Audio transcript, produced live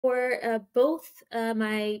For both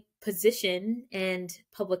my position and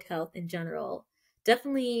public health in general,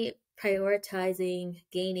 definitely prioritizing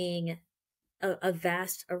gaining a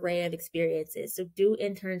vast array of experiences. So do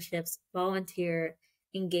internships, volunteer,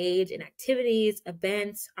 engage in activities,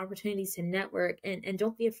 events, opportunities to network, and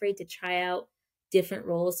don't be afraid to try out different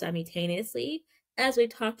roles simultaneously. As we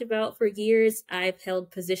talked about for years, I've held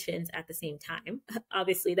positions at the same time.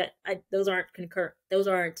 Obviously, those aren't concurrent; those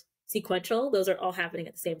aren't sequential. Those are all happening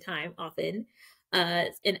at the same time often,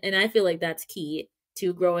 and I feel like that's key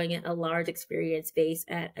to growing a large experience base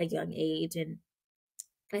at a young age. And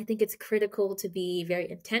I think it's critical to be very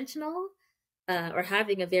intentional or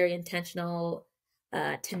having a very intentional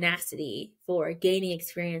tenacity for gaining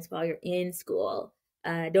experience while you're in school.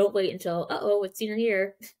 Don't wait until, it's senior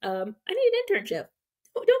year. I need an internship.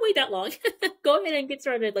 Don't wait that long. Go ahead and get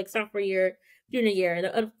started like sophomore year, junior year. And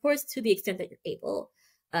of course, to the extent that you're able.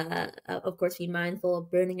 Of course, be mindful of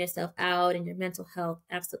burning yourself out and your mental health.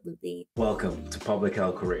 Absolutely. Welcome to Public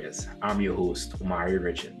Health Careers. I'm your host, Omari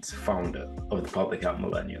Richards, founder of the Public Health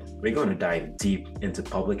Millennial. We're going to dive deep into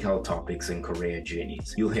public health topics and career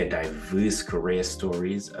journeys. You'll hear diverse career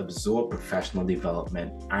stories, absorb professional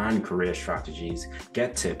development and career strategies,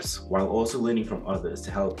 get tips, while also learning from others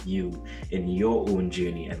to help you in your own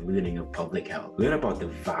journey and learning of public health. Learn about the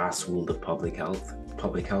vast world of public health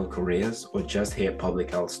careers, or just hear public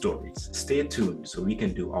health stories. Stay tuned so we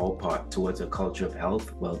can do our part towards a culture of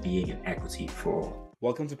health, well-being, and equity for all.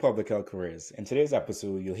 Welcome to Public Health Careers. In today's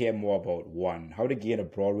episode, you'll hear more about 1. How to gain a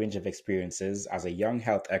broad range of experiences as a young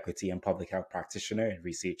health equity and public health practitioner and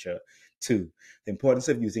researcher. 2. The importance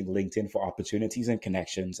of using LinkedIn for opportunities and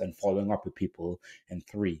connections and following up with people. And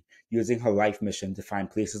 3. Using her life mission to find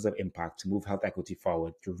places of impact to move health equity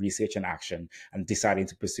forward through research and action and deciding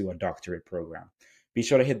to pursue a doctorate program. Be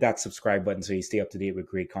sure to hit that subscribe button so you stay up to date with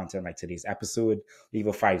great content like today's episode. Leave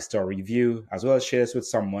a 5-star review, as well as share this with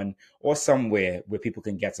someone or somewhere where people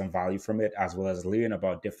can get some value from it, as well as learn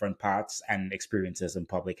about different paths and experiences in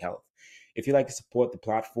public health. If you'd like to support the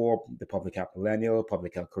platform, the Public Health Millennial,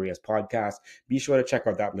 Public Health Careers podcast, be sure to check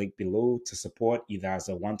out that link below to support either as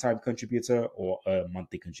a one-time contributor or a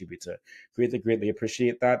monthly contributor. Greatly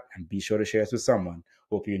appreciate that, and be sure to share this with someone.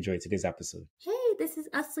 Hope you enjoyed today's episode. Hey, this is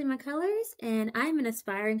Asli McCullers, and I'm an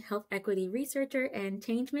aspiring health equity researcher and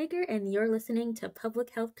changemaker, and you're listening to Public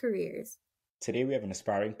Health Careers. Today, we have an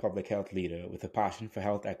aspiring public health leader with a passion for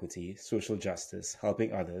health equity, social justice,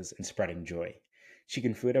 helping others, and spreading joy. She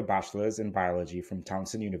conferred a Bachelor's in Biology from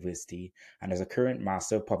Towson University and is a current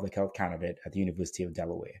Master of Public Health candidate at the University of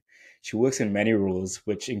Delaware. She works in many roles,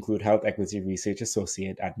 which include Health Equity Research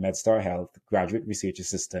Associate at MedStar Health, Graduate Research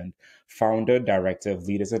Assistant, Founder, Director of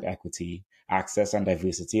Leaders in Equity, Access and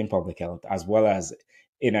Diversity in Public Health, as well as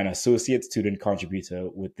in an Associate Student Contributor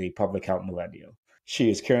with the Public Health Millennial. She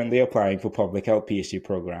is currently applying for public health PhD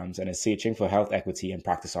programs and is searching for health equity and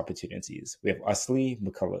practice opportunities. We have Asli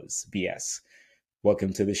McCullers, BS.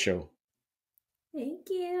 Welcome to the show. Thank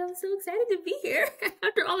you. I'm so excited to be here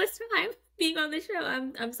after all this time being on the show.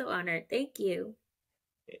 I'm so honored. Thank you.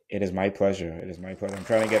 It is my pleasure. It is my pleasure. I'm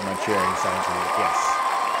trying to get my cheering sound to work. Yes.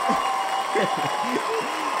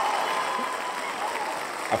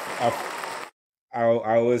 I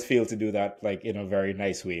always feel to do that like in a very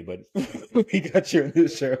nice way, but we got you on the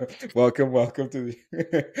show. Welcome to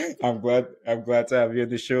the I'm glad to have you on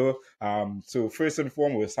the show. So first and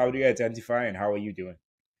foremost, how do you identify and how are you doing?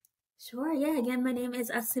 Sure, yeah. Again, my name is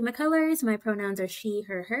Asli McCullers. My pronouns are she,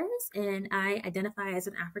 her, hers, and I identify as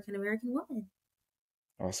an African American woman.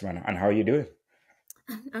 Awesome. And how are you doing?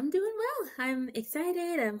 I'm doing well. I'm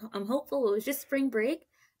excited. I'm hopeful. It was just spring break.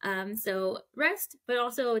 So rest, but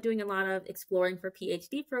also doing a lot of exploring for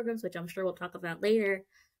PhD programs, which I'm sure we'll talk about later.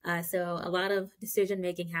 So a lot of decision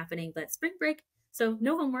making happening, but spring break, so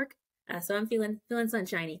no homework. So I'm feeling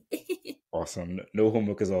sunshiny. Awesome. No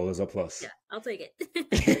homework is always a plus. Yeah, I'll take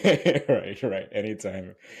it. Right.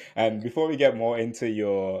 Anytime. And before we get more into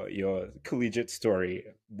your collegiate story,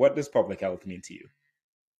 what does public health mean to you?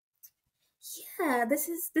 Yeah, this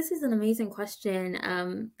is an amazing question.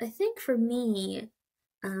 I think for me,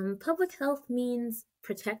 public health means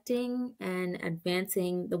protecting and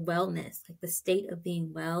advancing the wellness, like the state of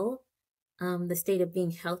being well, the state of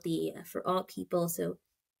being healthy for all people. So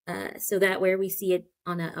that where we see it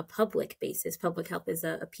on a public basis, public health is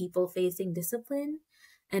a people-facing discipline,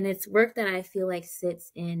 and it's work that I feel like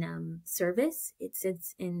sits in service. It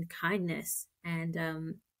sits in kindness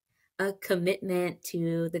and a commitment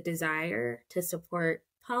to the desire to support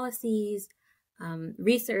policies,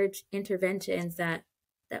 research, interventions that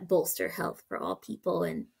bolster health for all people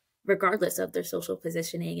and regardless of their social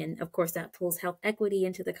positioning. And of course, that pulls health equity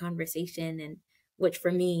into the conversation. And which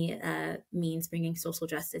for me means bringing social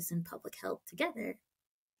justice and public health together.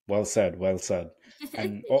 Well said, well said.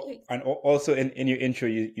 And also in your intro,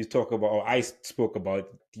 you talk about, or I spoke about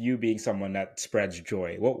you being someone that spreads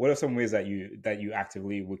joy. What are some ways that you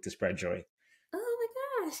actively work to spread joy? Oh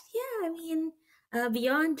my gosh. Yeah. I mean,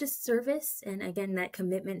 beyond just service and again, that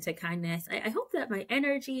commitment to kindness, I hope that my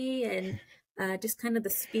energy and just kind of the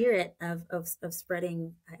spirit of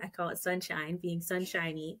spreading, I call it sunshine, being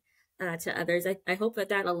sunshiny to others. I hope that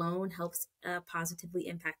that alone helps positively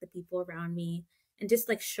impact the people around me. And just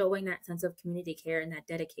like showing that sense of community care and that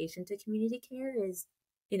dedication to community care is,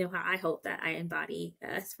 how I hope that I embody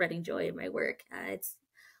spreading joy in my work. It's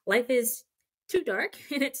life is too dark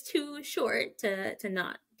and it's too short to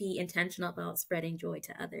not be intentional about spreading joy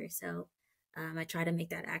to others. So I try to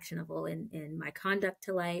make that actionable in my conduct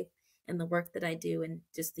to life and the work that I do and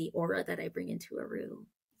just the aura that I bring into a room.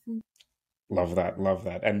 Love that, love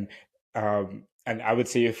that. And I would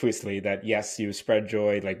say firstly that yes, you spread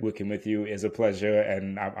joy. Like working with you is a pleasure,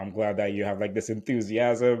 and I'm glad that you have like this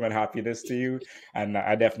enthusiasm and happiness to you. And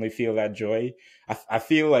I definitely feel that joy. I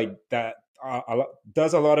feel like that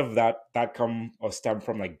does a lot of that come or stem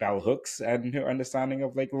from like bell hooks and her understanding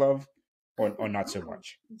of like love, or not so Wow.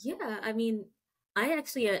 much. Yeah, I mean, I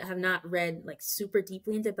actually have not read like super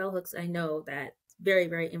deeply into bell hooks. I know that very,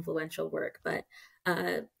 very influential work, but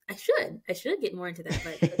I should get more into that.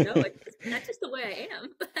 But no, that's just the way I am.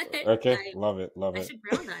 But Okay, I love it, love I it. should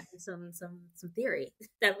ground that in some theory.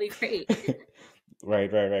 That'd be great.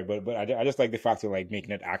 Right. But I just like the fact of like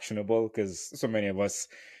making it actionable, because so many of us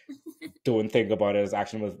don't think about it as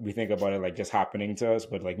actionable. We think about it like just happening to us,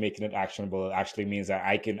 but like making it actionable actually means that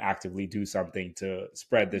I can actively do something to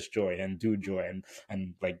spread this joy and do joy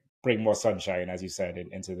and like bring more sunshine, as you said,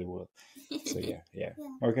 into the world. So yeah. Yeah.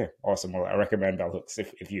 Okay, awesome. Well, I recommend Bell Hooks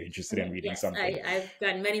if you're interested in Okay. reading Yes, something. I've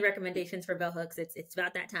gotten many recommendations for bell hooks. It's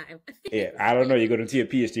about that time. Yeah, I don't know. You're going to your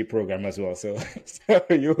PhD program as well, so, so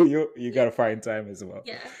you got to find time as well.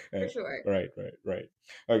 Yeah, for Right, sure. right.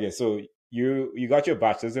 Okay, so you got your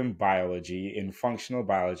bachelor's in biology in functional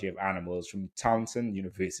biology of animals from Towson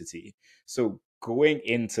University. So going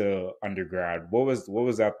into undergrad, what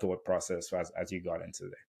was that thought process as you got into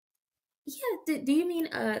there? Yeah. Do you mean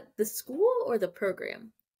the school or the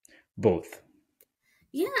program? Both.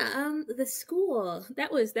 Yeah, the school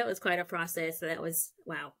that was quite a process. That was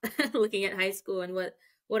wow. Looking at high school and what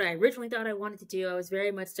I originally thought I wanted to do, I was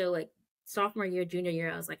very much so like sophomore year, junior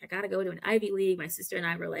year. I was like, I gotta go to an Ivy League. My sister and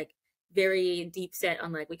I were like very deep set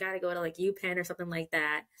on like we gotta go to like UPenn or something like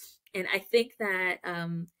that. And I think that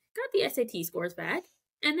got the SAT scores back.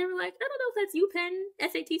 And they were like, I don't know if that's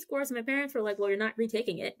UPenn SAT scores. And my parents were like, well, you're not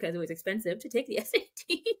retaking it because it was expensive to take the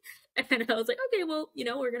SAT. And I was like, okay, well,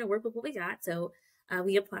 we're gonna work with what we got. So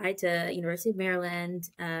we applied to University of Maryland,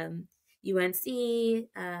 UNC,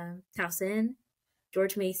 Towson,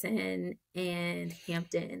 George Mason, and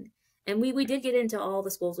Hampton. And we did get into all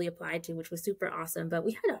the schools we applied to, which was super awesome. But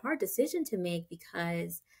we had a hard decision to make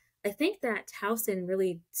because I think that Towson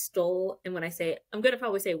really stole. And when I say, I'm going to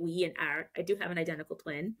probably say we and our, I do have an identical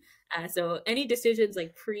twin. So any decisions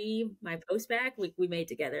like pre my post bac, we made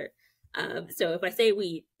together. So if I say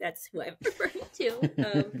we, that's who I'm referring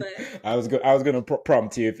to. But I was going to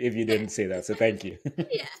prompt you if you yeah, didn't say that, so thank you.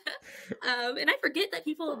 yeah. And I forget that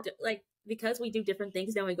people like because we do different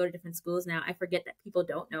things now. We go to different schools now. I forget that people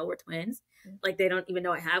don't know we're twins. Like they don't even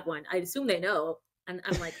know I have one. I assume they know, and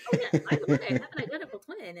I'm like, oh yeah, by the way, I have an identical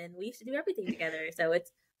twin, and we used to do everything together. So I'm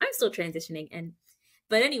still transitioning,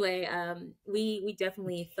 but anyway, we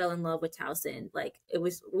definitely fell in love with Towson. Like it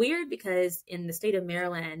was weird because in the state of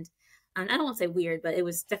Maryland. I don't want to say weird, but it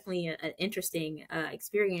was definitely an interesting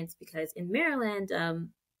experience because in Maryland,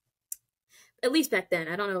 at least back then,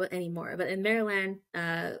 I don't know anymore, but in Maryland,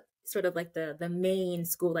 sort of like the main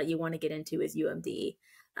school that you want to get into is UMD.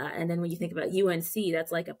 And then when you think about UNC,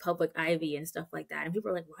 that's like a public Ivy and stuff like that. And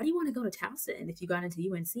people are like, why do you want to go to Towson if you got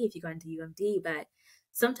into UNC, if you got into UMD? But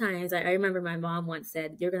sometimes I remember my mom once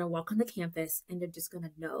said, you're going to walk on the campus and you're just going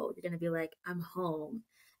to know. You're going to be like, I'm home.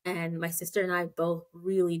 And my sister and I both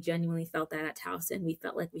really genuinely felt that at Towson. We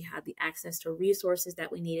felt like we had the access to resources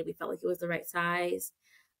that we needed. We felt like it was the right size.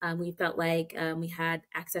 We felt like we had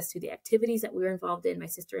access to the activities that we were involved in. My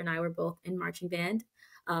sister and I were both in marching band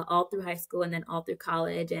all through high school and then all through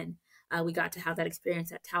college. And we got to have that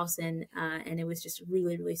experience at Towson. And it was just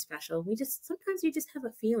really, really special. Sometimes you just have a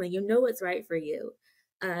feeling, what's right for you.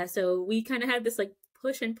 So we kind of had this like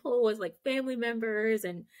push and pull with like family members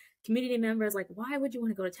and community members, like, why would you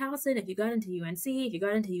want to go to Towson if you got into UNC, if you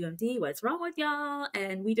got into UMD, what's wrong with y'all?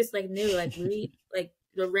 And we just like knew like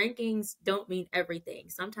the rankings don't mean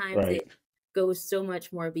everything. Sometimes Right. it goes so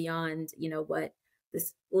much more beyond, what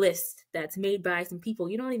this list that's made by some people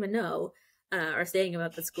you don't even know are saying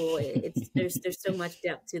about the school. It's there's so much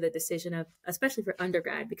depth to the decision of, especially for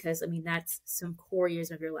undergrad, because I mean that's some core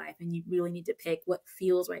years of your life, and you really need to pick what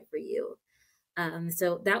feels right for you.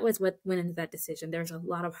 So that was what went into that decision. There's a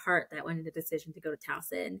lot of heart that went into the decision to go to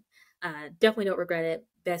Towson. Definitely don't regret it.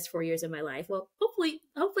 Best 4 years of my life. Well, hopefully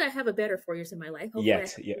I have a better 4 years of my life. Hopefully I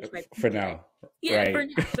Yet, yeah, finish my, for yeah, now. yeah, for Right.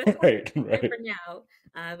 now. That's Right, for right. now.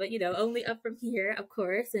 But only up from here, of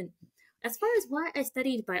course. And as far as why I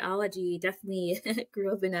studied biology, definitely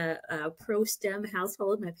grew up in a pro STEM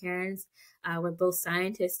household. My parents were both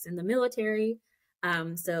scientists in the military.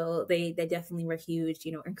 So they definitely were huge,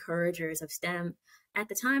 encouragers of STEM. At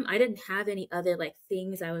the time, I didn't have any other like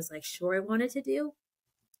things I was like sure I wanted to do.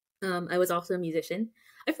 I was also a musician.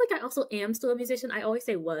 I feel like I also am still a musician. I always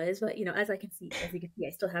say was, but as you can see,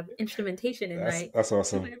 I still have instrumentation in That's my that's in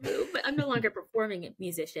awesome. my room. But I'm no longer a performing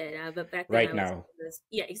musician. But back then, Right now.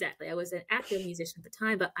 yeah, exactly. I was an active musician at the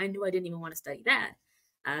time, but I knew I didn't even want to study that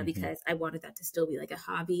Hmm. because I wanted that to still be like a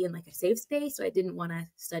hobby and like a safe space. So I didn't want to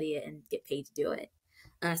study it and get paid to do it.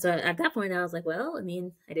 So at that point, I was like, well, I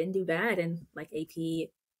mean, I didn't do bad in like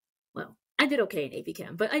AP. Well, I did okay in AP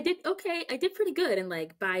Chem, but I did okay. I did pretty good in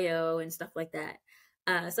like bio and stuff like that.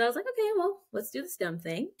 So I was like, okay, well, let's do the STEM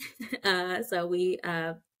thing. So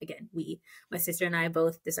my sister and I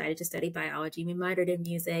both decided to study biology. We minored in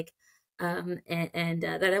music. And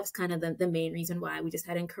that was kind of the main reason why we just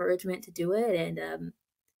had encouragement to do it. And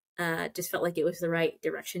just felt like it was the right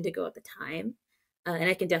direction to go at the time. And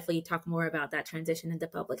I can definitely talk more about that transition into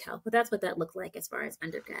public health, but that's what that looked like as far as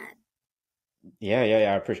undergrad. Yeah.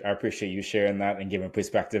 I appreciate you sharing that and giving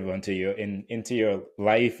perspective onto into your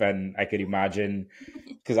life. And I could imagine,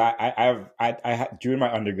 because I had, during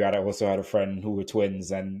my undergrad, I also had a friend who were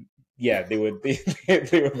twins, and yeah, they were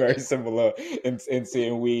very similar in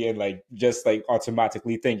saying we, and like just like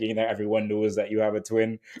automatically thinking that everyone knows that you have a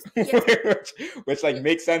twin, Yeah, which like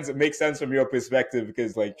makes sense. It makes sense from your perspective,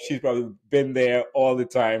 because like she's probably been there all the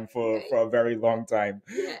time right. for a very long time,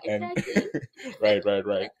 Yeah, and exactly.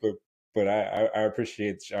 right. But I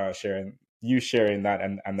appreciate sharing that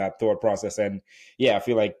and that thought process. And yeah, I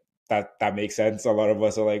feel like that makes sense. A lot of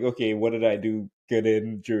us are like, okay, what did I do good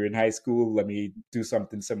in during high school? Let me do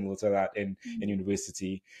something similar to that in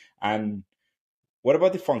university. And what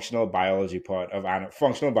about the functional biology of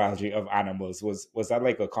animals? Was that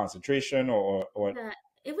like a concentration, or Yeah,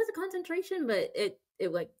 it was a concentration, but it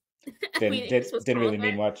like I mean, didn't it just was didn't called really that.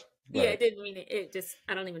 mean much? Yeah, Right. it didn't mean it. It just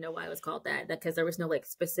I don't even know why it was called that because there was no like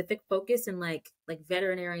specific focus in like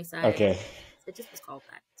veterinary side. Okay. It just was called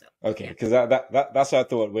that. So Okay, yeah. because that's what I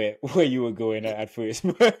thought where you were going at first,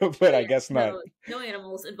 but Oh I yeah, guess not. no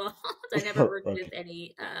animals involved. I never worked with Okay.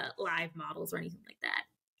 any live models or anything like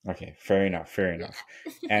that. Okay, fair enough, fair enough.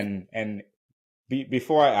 And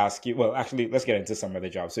before I ask you, well, actually, let's get into some of the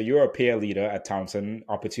jobs. So you're a peer leader at Towson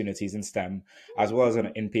Opportunities in STEM, as well as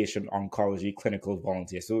an inpatient oncology clinical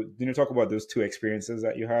volunteer. So can you talk about those two experiences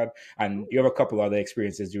that you had? And you have a couple other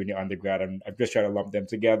experiences during your undergrad, and I'm just trying to lump them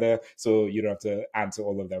together so you don't have to answer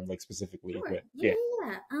all of them like specifically. Sure. But Yeah, yeah.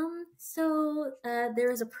 yeah, yeah. So there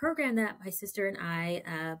was a program that my sister and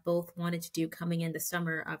I both wanted to do coming in the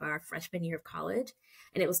summer of our freshman year of college,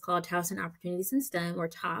 and it was called Towson Opportunities in STEM, or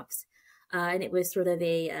TOPS. And it was sort of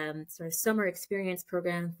a sort of summer experience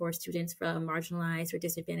program for students from marginalized or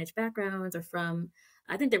disadvantaged backgrounds, or from,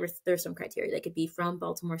 I think there's some criteria. They could be from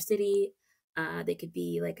Baltimore City. They could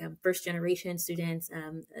be like first generation students.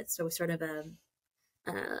 So sort of an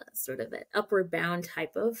upward bound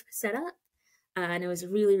type of setup. And it was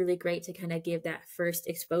really, really great to kind of give that first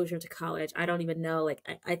exposure to college. I don't even know, like,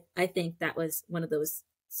 I think that was one of those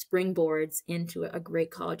springboards into a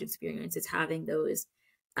great college experience, is having those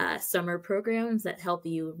summer programs that help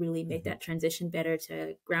you really make Mhm. that transition better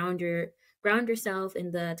to ground yourself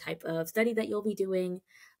in the type of study that you'll be doing.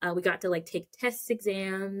 We got to like take tests,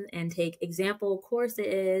 exams, and take example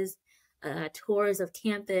courses, tours of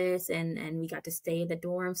campus, and we got to stay in the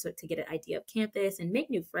dorm so to get an idea of campus and make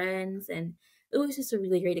new friends. And it was just a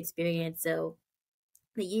really great experience. So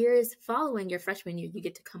the years following your freshman year, you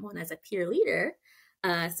get to come on as a peer leader.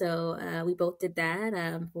 So we both did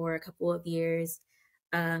that for a couple of years.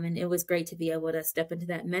 And it was great to be able to step into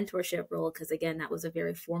that mentorship role, because again, that was a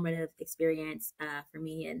very formative experience for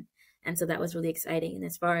me, and so that was really exciting. And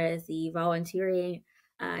as far as the volunteering,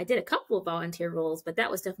 I did a couple of volunteer roles, but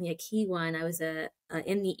that was definitely a key one. I was in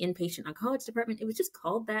the inpatient oncology department. It was just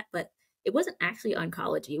called that, but it wasn't actually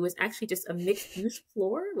oncology. It was actually just a mixed use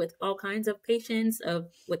floor with all kinds of patients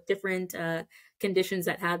with different conditions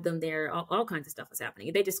that had them there. All kinds of stuff was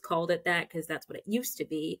happening. They just called it that because that's what it used to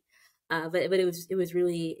be. But it was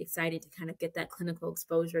really exciting to kind of get that clinical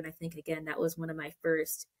exposure. And I think again that was one of my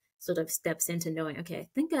first sort of steps into knowing, okay,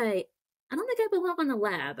 I don't think I belong in the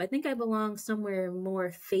lab. I think I belong somewhere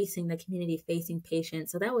more facing the community, facing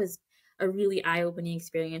patients. So that was a really eye-opening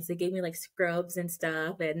experience. They gave me like scrubs and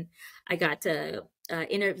stuff, and I got to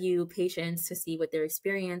interview patients to see what their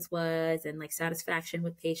experience was and like satisfaction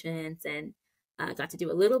with patients, and got to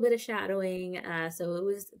do a little bit of shadowing.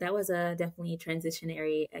 So that was a definitely a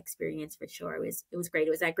transitionary experience for sure. It was great.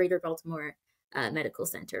 It was at Greater Baltimore Medical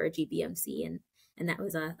Center, or GBMC, and that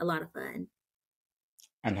was a lot of fun.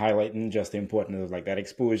 And highlighting just the importance of like that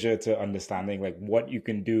exposure to understanding like what you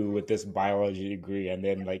can do with this biology degree, and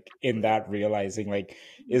then like in that realizing like,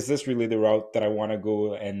 is this really the route that I want to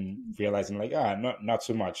go, and realizing like, not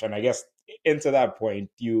so much. And I guess into that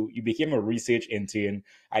point you became a research intern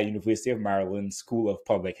at University of Maryland School of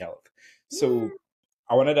Public Health. Yeah. So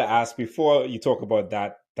I wanted to ask, before you talk about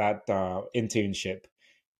that internship,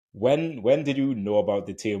 when did you know about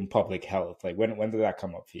the term public health? Like when did that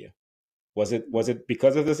come up for you? Was it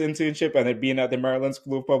because of this internship and it being at the Maryland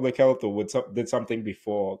School of Public Health, or did something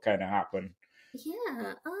before kind of happen?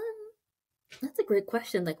 Yeah, that's a great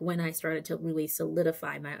question. Like when I started to really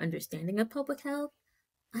solidify my understanding of public health,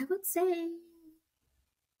 I would say,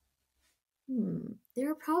 there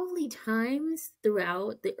are probably times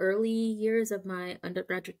throughout the early years of my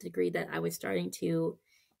undergraduate degree that I was starting to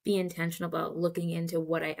be intentional about looking into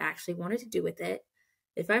what I actually wanted to do with it.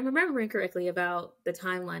 If I'm remembering correctly about the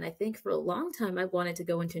timeline, I think for a long time I wanted to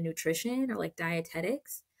go into nutrition or like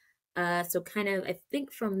dietetics. So kind of, I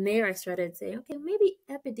think from there I started saying, okay, maybe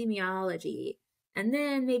epidemiology, and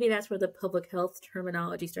then maybe that's where the public health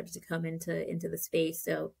terminology started to come into the space.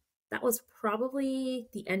 So that was probably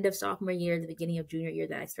the end of sophomore year, the beginning of junior year,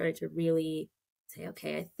 that I started to really say,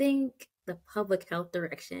 okay, I think the public health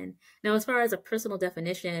direction. Now, as far as a personal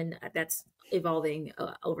definition, that's evolving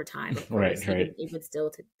over time, of course, Right. even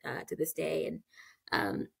still to this day.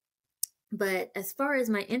 And but as far as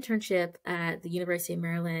my internship at the University of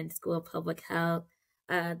Maryland School of Public Health,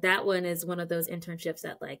 that one is one of those internships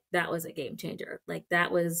that like that was a game changer. Like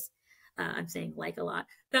that was, I'm saying like a lot.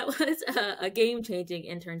 That was a game changing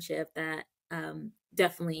internship that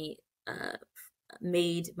definitely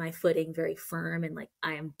made my footing very firm, and like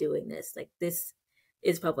I am doing this. Like this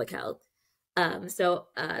is public health. So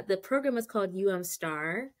the program is called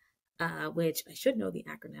UM-STAR, which I should know the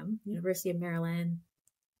acronym: University of Maryland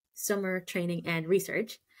Summer Training and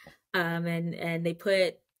Research. And they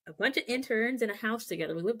put a bunch of interns in a house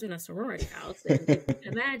together. We lived in a sorority house, and you can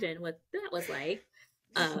imagine what that was like.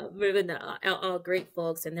 With all great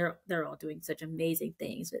folks, and they're all doing such amazing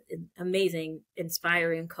things with an amazing,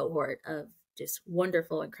 inspiring cohort of just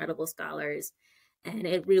wonderful, incredible scholars, and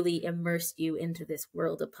it really immersed you into this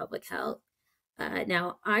world of public health.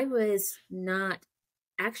 Now, I was not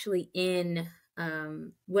actually in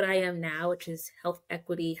what I am now, which is health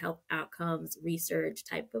equity, health outcomes, research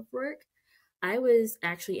type of work. I was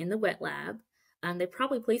actually in the wet lab. They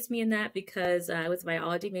probably placed me in that because I was a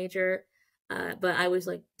biology major, but I was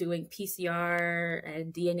like doing PCR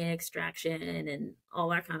and DNA extraction and all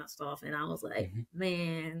that kind of stuff. And I was like,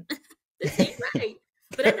 man, this ain't right.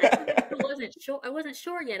 But at that time, I wasn't sure. I wasn't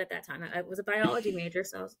sure yet at that time. I was a biology major,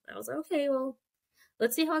 so I was like, okay, well,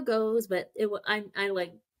 let's see how it goes. But I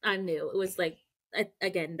knew it was like,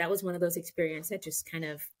 again, that was one of those experiences that just kind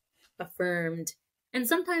of affirmed. And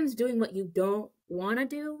sometimes doing what you don't want to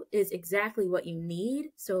do is exactly what you need,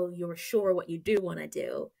 so you're sure what you do want to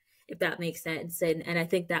do, if that makes sense. And I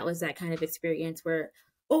think that was that kind of experience where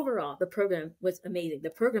overall the program was amazing. The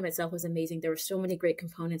program itself was amazing. There were so many great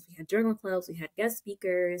components. We had journal clubs, we had guest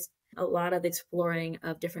speakers, a lot of exploring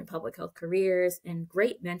of different public health careers, and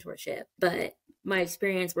great mentorship. But my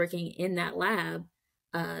experience working in that lab,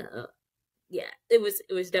 yeah, it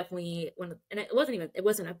was definitely and it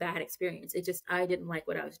wasn't a bad experience. It just, I didn't like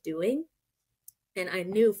what I was doing. And I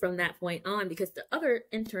knew from that point on, because the other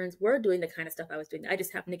interns were doing the kind of stuff I was doing. I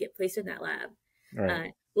just happened to get placed in that lab.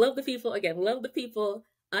 Right. Love the people, again, love the people.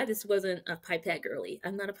 I just wasn't a pipette girly.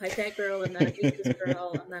 I'm not a pipette girl. I'm not a mucus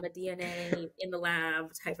girl. I'm not a DNA in the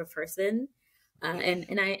lab type of person.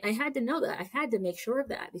 And I had to know that. I had to make sure of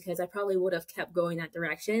that, because I probably would have kept going that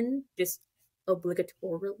direction just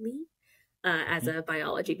obligatorily. As a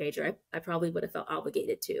biology major, I probably would have felt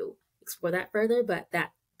obligated to explore that further, but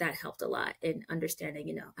that helped a lot in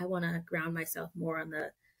understanding, I want to ground myself more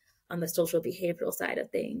on the social behavioral side of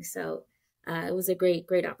things. So it was a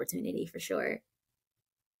great opportunity for sure.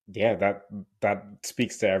 Yeah, that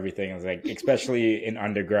speaks to everything. It's like, especially in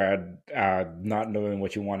undergrad, not knowing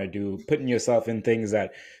what you want to do, putting yourself in things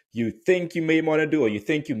that you think you may want to do or you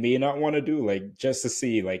think you may not want to do, like just to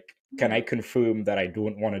see like can I confirm that I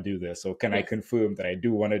don't want to do this, or can I confirm that I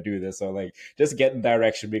do want to do this, or like just getting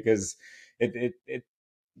direction, because it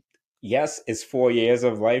yes, it's 4 years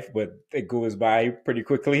of life, but it goes by pretty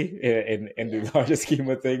quickly in the larger scheme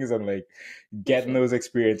of things. And like getting those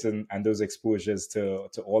experiences and those exposures to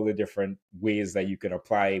all the different ways that you can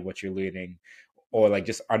apply what you're learning, or like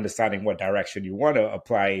just understanding what direction you want to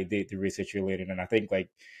apply the research you're learning. And I think like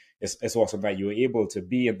it's awesome that you're able to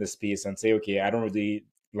be in this space and say, okay, I don't really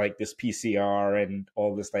like this PCR and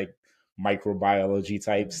all this like microbiology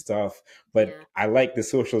type stuff, but I like the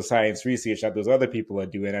social science research that those other people are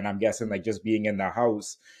doing. And I'm guessing like just being in the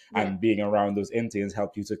house and being around those interns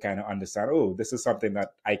helped you to kind of understand, oh, this is something that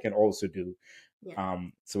I can also do.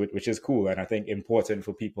 So which is cool. And I think important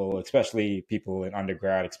for people, especially people in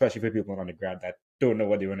undergrad, especially for people in undergrad that don't know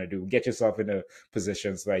what they want to do, get yourself in a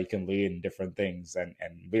position so that you can learn different things and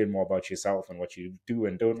learn more about yourself and what you do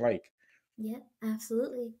and don't like. Yeah,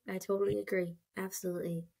 absolutely. I totally agree.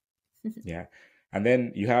 Absolutely. Yeah. And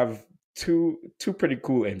then you have two pretty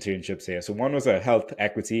cool internships here. So one was a health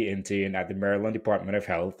equity intern at the Maryland Department of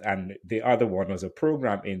Health, and the other one was a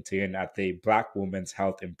program intern at the Black Women's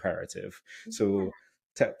Health Imperative. So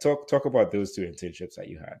talk about those two internships that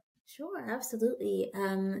you had. Sure, absolutely.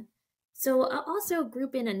 So I'll also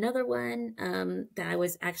group in another one that I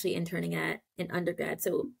was actually interning at in undergrad.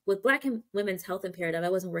 So with Black Women's Health Imperative, I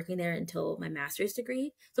wasn't working there until my master's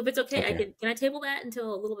degree. So if it's okay, can I table that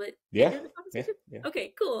until a little bit later in the conversation? Yeah.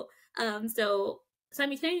 Okay, cool. So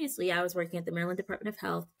simultaneously, I was working at the Maryland Department of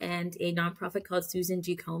Health and a nonprofit called Susan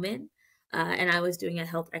G. Komen. And I was doing a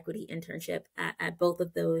health equity internship at both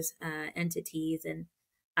of those entities. And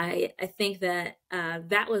I think that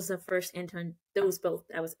that was the first intern. Those both,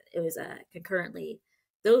 it was concurrently.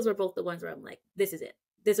 Those were both the ones where I'm like, this is it.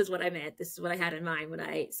 This is what I meant. This is what I had in mind when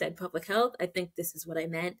I said public health. I think this is what I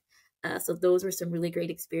meant. So those were some really great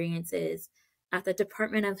experiences. At the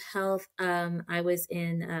Department of Health, I was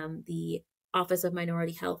in the Office of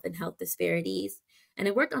Minority Health and Health Disparities. And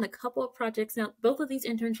I worked on a couple of projects. Now, both of these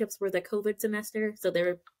internships were the COVID semester, so they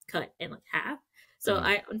were cut in like half. So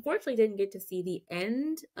I unfortunately didn't get to see the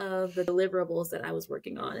end of the deliverables that I was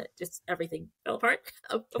working on. It just, everything fell apart,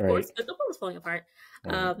 of course. The world was falling apart.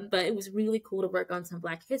 But it was really cool to work on some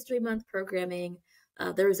Black History Month programming.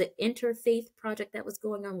 There was an interfaith project that was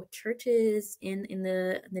going on with churches in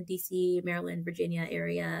the DC, Maryland, Virginia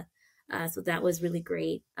area. So that was really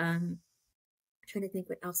great. I'm trying to think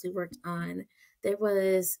what else we worked on. There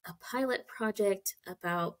was a pilot project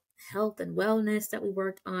about health and wellness that we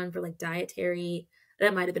worked on for like dietary.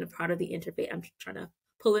 That might have been a part of the interfaith. I'm trying to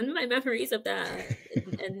pull in my memories of that.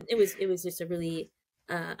 And it was just a really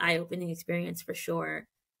eye-opening experience for sure.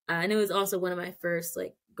 And it was also one of my first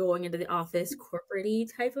like going into the office corporate-y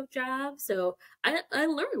type of job. So I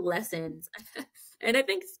learned lessons. And I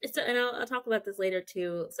think and I'll talk about this later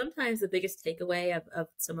too. Sometimes the biggest takeaway of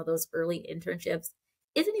some of those early internships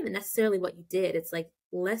isn't even necessarily what you did. It's like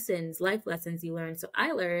lessons, life lessons you learn. So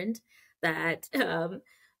I learned that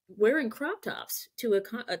wearing crop tops to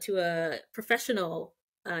a professional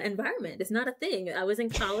environment is not a thing. I was in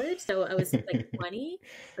college, so I was like 20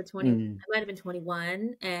 or 20. I might have been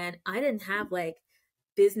 21, and I didn't have like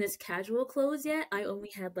business casual clothes yet. I only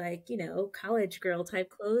had like, college girl type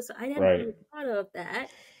clothes. So I hadn't really thought of that.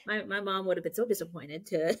 My mom would have been so disappointed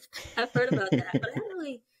to have heard about that, but I hadn't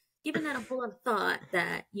really given that a whole lot of thought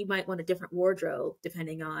that you might want a different wardrobe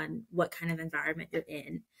depending on what kind of environment you're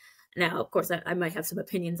in. Now, of course, I might have some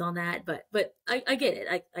opinions on that, but I get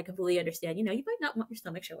it. I completely understand. You might not want your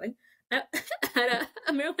stomach showing at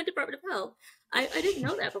a Maryland Department of Health. I didn't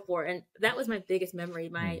know that before, and that was my biggest memory.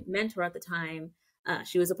 My mentor at the time,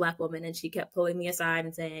 she was a Black woman, and she kept pulling me aside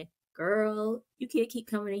and saying, "Girl, you can't keep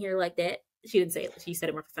coming in here like that." She didn't say it. She said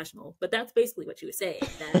it more professional, but that's basically what she was saying.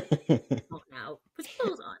 That now put your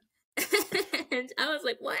clothes on. And I was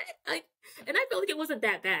like, what? And I felt like it wasn't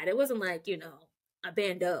that bad. It wasn't like, a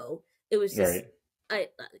bandeau. It was just a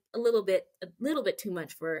little bit too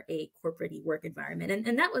much for a corporate work environment.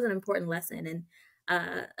 And that was an important lesson.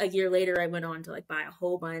 And a year later, I went on to like buy a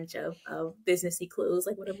whole bunch of businessy clothes,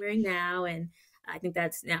 like what I'm wearing now. And I think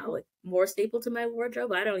that's now like more staple to my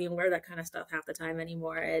wardrobe. I don't even wear that kind of stuff half the time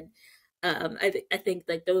anymore. And I think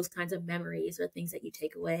like those kinds of memories are things that you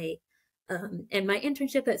take away. And my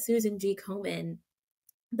internship at Susan G. Komen,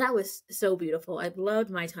 that was so beautiful. I loved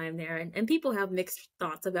my time there. And people have mixed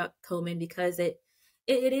thoughts about Komen because it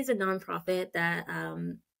is a nonprofit that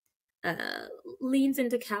uh, leans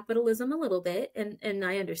into capitalism a little bit, and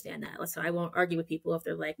I understand that. So I won't argue with people if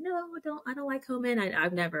they're like, no, I don't like home inn.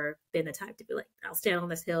 I've never been the type to be like, I'll stand on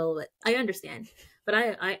this hill, but I understand. But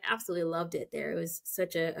I absolutely loved it there. It was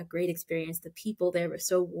such a great experience. The people there were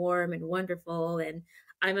so warm and wonderful, and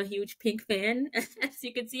I'm a huge pink fan. As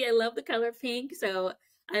you can see, I love the color pink, so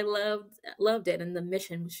I loved it, and the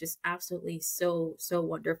mission was just absolutely so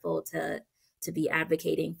wonderful to be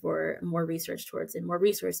advocating for more research towards and more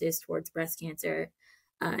resources towards breast cancer.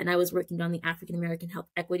 And I was working on the African American Health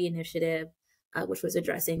Equity Initiative, which was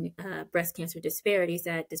addressing breast cancer disparities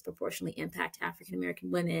that disproportionately impact African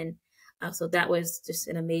American women. So that was just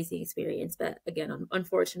an amazing experience. But again,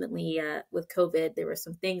 unfortunately, with COVID, there were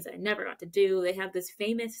some things I never got to do. They have this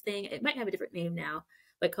famous thing, it might have a different name now,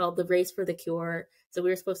 but called the Race for the Cure. So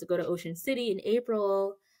we were supposed to go to Ocean City in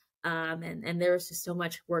April. And there was just so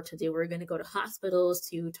much work to do. We were going to go to hospitals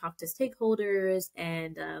to talk to stakeholders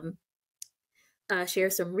and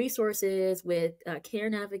share some resources with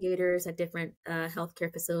care navigators at different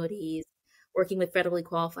healthcare facilities, working with federally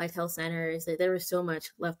qualified health centers. There was so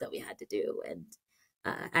much left that we had to do. And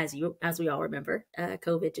as we all remember,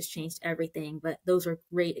 COVID just changed everything. But those were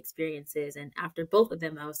great experiences. And after both of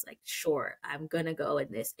them, I was like, sure, I'm going to go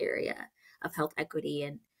in this area of health equity,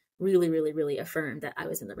 and really affirmed that I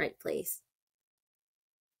was in the right place.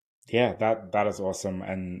 Yeah, that is awesome,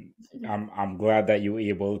 and I'm glad that you were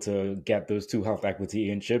able to get those two health equity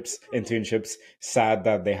internships. Sad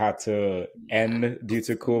that they had to end due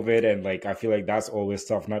to COVID, and like I feel like that's always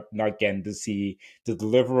tough, not getting to see the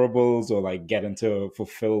deliverables or like getting to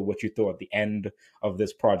fulfill what you thought the end of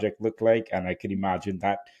this project looked like. And I could imagine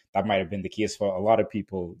that that might have been the case for a lot of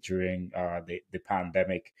people during the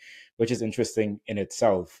pandemic, which is interesting in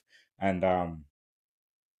itself. And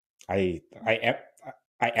I I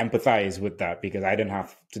I empathize with that because I didn't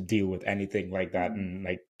have to deal with anything like that, and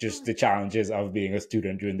like just the challenges of being a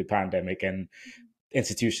student during the pandemic and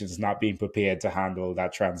institutions not being prepared to handle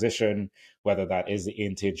that transition, whether that is the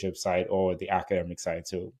internship side or the academic side.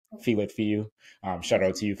 So feel it for you. Shout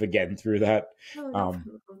out to you for getting through that. Oh,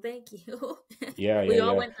 no problem. Thank you. Yeah, We yeah,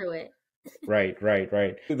 all yeah. went through it. Right.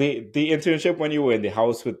 The internship when you were in the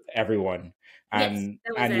house with everyone Yes, that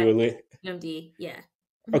was and you at were UMD. Yeah.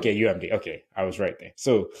 okay, UMD. Okay, I was right there.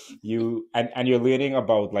 So you and you're learning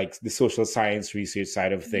about like the social science research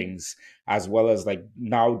side of things, as well as like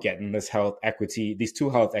now getting this health equity, these two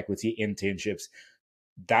health equity internships.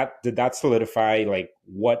 That did that solidify like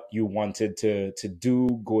what you wanted to do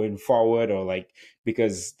going forward, or like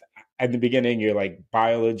because at the beginning you're like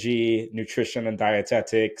biology, nutrition and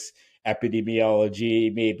dietetics,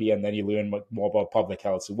 epidemiology, maybe, and then you learn more about public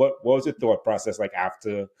health. So what was the thought process like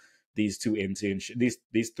after these two internships,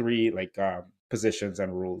 these three like positions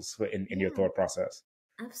and roles in your Yeah, thought process?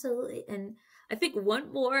 absolutely. And I think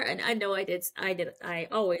one more, and I know I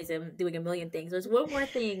always am doing a million things. There's one more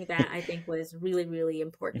thing that I think was really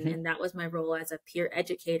important, Hmm. and that was my role as a peer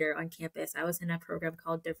educator on campus. I was in a program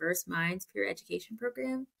called Diverse Minds Peer Education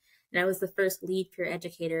Program, and I was the first lead peer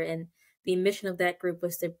educator. And the mission of that group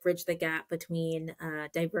was to bridge the gap between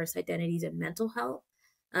diverse identities and mental health.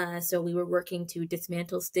 So we were working to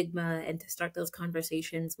dismantle stigma and to start those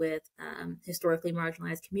conversations with historically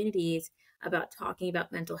marginalized communities about talking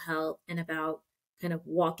about mental health and about kind of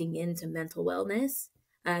walking into mental wellness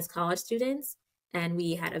as college students. And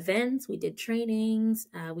we had events, we did trainings,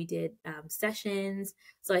 we did sessions.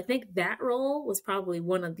 So I think that role was probably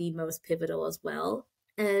one of the most pivotal as well.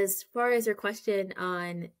 As far as your question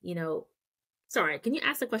on, sorry, can you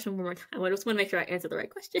ask the question one more time? I just want to make sure I answer the right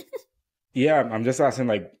question. Yeah, I'm just asking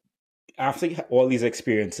like after all these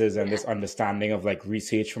experiences and Yeah. this understanding of like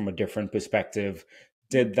research from a different perspective,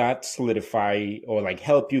 did that solidify or like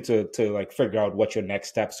help you to like figure out what your next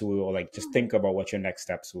steps were, or like just think about what your next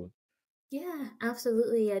steps were? Yeah,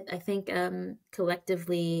 absolutely. I think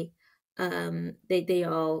collectively, they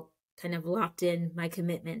all kind of locked in my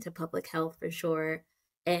commitment to public health for sure,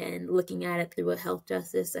 and looking at it through a health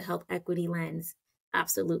justice, a health equity lens.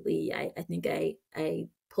 Absolutely, I think I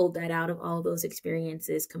pulled that out of all those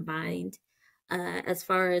experiences combined. As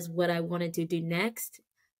far as what I wanted to do next,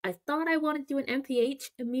 I thought I wanted to do an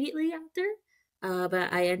MPH immediately after,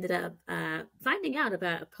 but I ended up finding out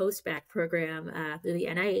about a post-bac program through the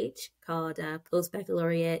NIH called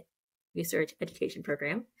Post-Baccalaureate Research Education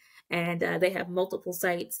Program. And they have multiple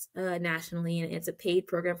sites nationally, and it's a paid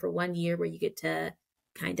program for 1 year where you get to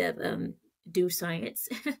kind of do science,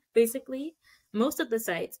 basically. Most of the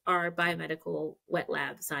sites are biomedical wet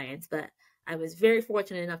lab science, but I was very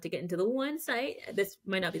fortunate enough to get into the one site. This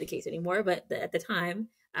might not be the case anymore, but at the time,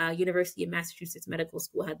 University of Massachusetts Medical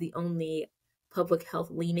School had the only public health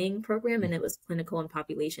leaning program, and it was clinical and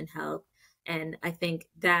population health. And I think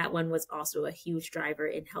that one was also a huge driver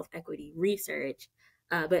in health equity research.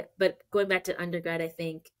 But going back to undergrad, I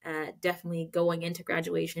think definitely going into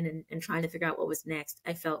graduation and trying to figure out what was next,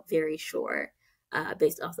 I felt very sure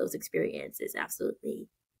based off those experiences. Absolutely.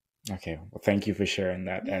 Okay, well, thank you for sharing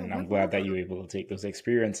that, Yeah, and no I'm glad that problem. you were able to take those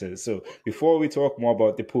experiences. So, before we talk more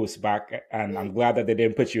about the post back, and Yeah. I'm glad that they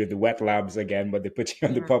didn't put you in the wet labs again, but they put you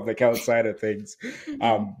on the Yeah. public health side of things.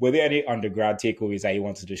 Mhm. Were there any undergrad takeaways that you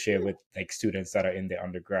wanted to share with like students that are in the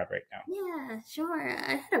undergrad right now? Yeah, sure.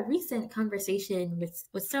 I had a recent conversation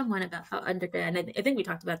with someone about how undergrad, and I think we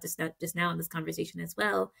talked about this just now in this conversation as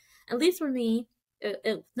well. At least for me,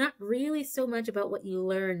 it's not really so much about what you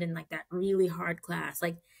learned in like that really hard class.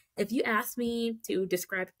 Like if you ask me to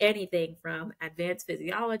describe anything from advanced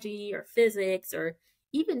physiology or physics or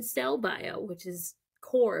even cell bio, which is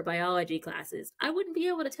core biology classes, I wouldn't be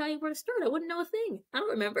able to tell you where to start. I wouldn't know a thing. I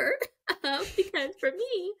don't remember. Because for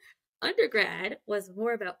me, undergrad was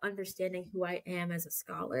more about understanding who I am as a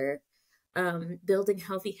scholar, building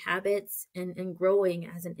healthy habits, and growing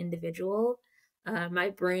as an individual. My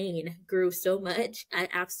brain grew so much. I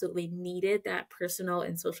absolutely needed that personal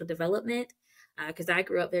and social development because I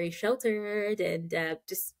grew up very sheltered and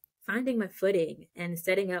just finding my footing and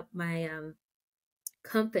setting up my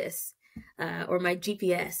compass or my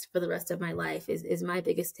GPS for the rest of my life is my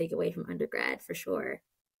biggest takeaway from undergrad for sure.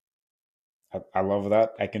 I love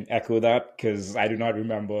that. I can echo that because I do not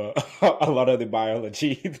remember a lot of the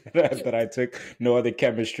biology that I took, nor the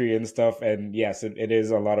chemistry and stuff. And yes, it is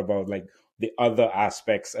a lot about like the other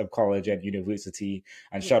aspects of college and university.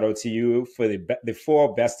 And Yeah. shout out to you for the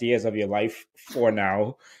 4 best years of your life for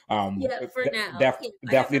now. Yeah, for now. Yeah, I have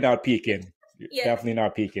Definitely not. not peaking. Yeah, Definitely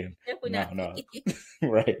not peaking. definitely No, not no. me.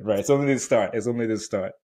 Right, right. It's only the start. It's only the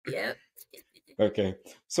start. Yep. Okay.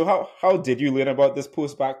 So how did you learn about this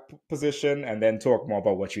post back position, and then talk more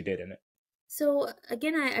about what you did in it? So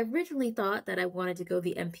again, I originally thought that I wanted to go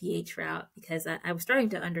the MPH route because I was starting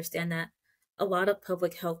to understand that a lot of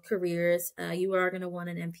public health careers, you are going to want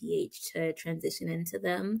an MPH to transition into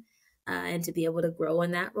them and to be able to grow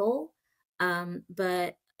in that role.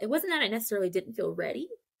 But it wasn't that I necessarily didn't feel ready,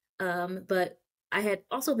 but I had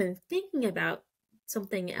also been thinking about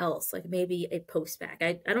something else, like maybe a post-bac.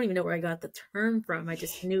 I don't even know where I got the term from. I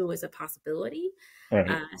just knew it was a possibility. Right.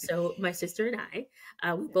 So my sister and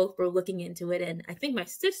I, we both were looking into it, and I think my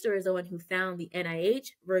sister is the one who found the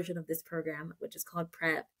NIH version of this program, which is called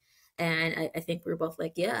PrEP. And I think we were both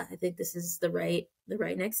like, yeah, I think this is the right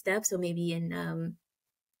next step. So maybe in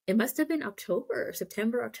it must have been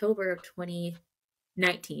September, October of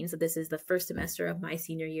 2019. So this is the first semester of my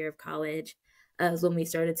senior year of college, was when we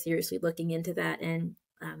started seriously looking into that and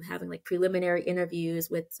having like preliminary interviews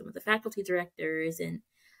with some of the faculty directors and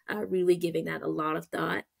really giving that a lot of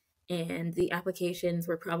thought. And the applications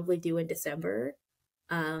were probably due in December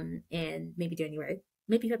and maybe January,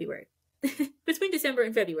 maybe February, between December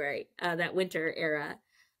and February, that winter era.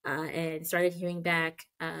 And started hearing back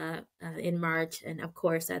in March, and of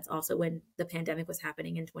course, that's also when the pandemic was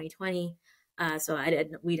happening in 2020. So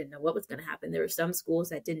we didn't know what was going to happen. There were some schools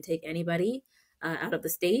that didn't take anybody out of the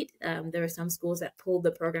state. There were some schools that pulled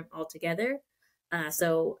the program altogether.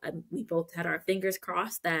 So we both had our fingers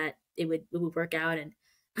crossed that it would work out. And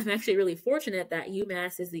I'm actually really fortunate that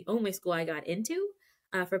UMass is the only school I got into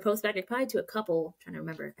for postbac. I applied to a couple. I'm trying to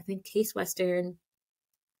remember. I think Case Western,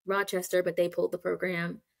 Rochester, but they pulled the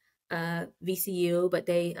program. VCU, but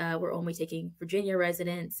they were only taking Virginia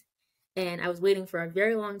residents. And I was waiting for a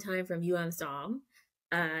very long time from UM-SOM.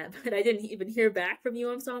 But I didn't even hear back from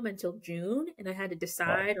UM-SOM until June, and I had to Wow.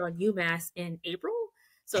 decide on UMass in April.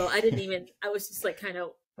 So I was just like, kind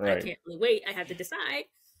of, I Right. can't really wait. I have to decide.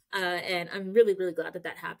 And I'm really, really glad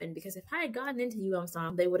that happened because if I had gotten into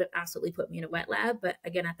UM-SOM, they would have absolutely put me in a wet lab. But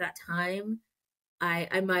again, at that time,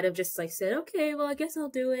 I might have just like said, okay, well, I guess I'll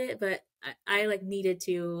do it. But I like needed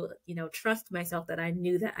to, trust myself that I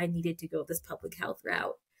knew that I needed to go this public health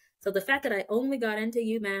route. So the fact that I only got into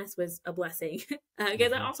UMass was a blessing.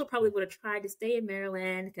 Because I Mhm. also probably would have tried to stay in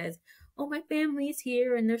Maryland because, oh, my family's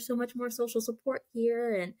here and there's so much more social support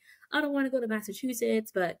here. And I don't want to go to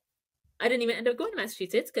Massachusetts. But I didn't even end up going to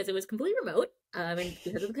Massachusetts because it was completely remote and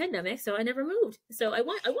because of the pandemic. So I never moved. So I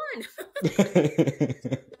won.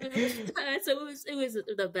 So it was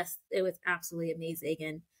the best. It was absolutely amazing,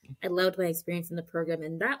 and I loved my experience in the program.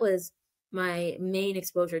 And that was my main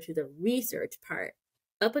exposure to the research part.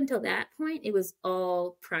 Up until that point, it was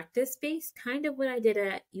all practice based. Kind of what I did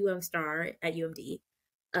at Star at UMD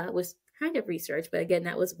was kind of research, but again,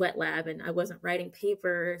 that was wet lab, and I wasn't writing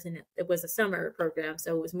papers, and it was a summer program,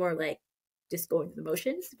 so it was more like just going through the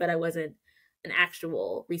motions. But I wasn't an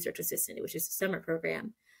actual research assistant, which is a summer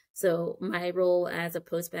program. So my role as a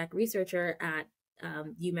post-bac researcher at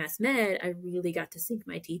UMass Med, I really got to sink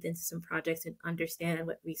my teeth into some projects and understand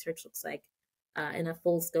what research looks like in a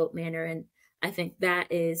full scope manner. And I think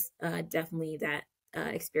that is definitely that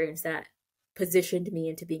experience that positioned me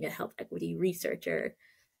into being a health equity researcher.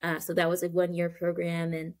 So that was a 1-year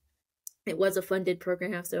program, and it was a funded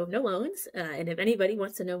program, so no loans. And if anybody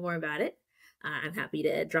wants to know more about it, I'm happy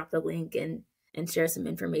to drop the link and share some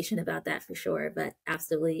information about that for sure. But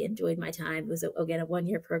absolutely enjoyed my time. It was, again, a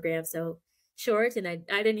 1-year program, so short. And I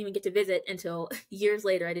didn't even get to visit until years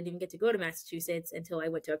later. I didn't even get to go to Massachusetts until I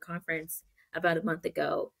went to a conference about a month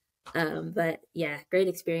ago. But yeah, great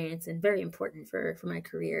experience and very important for my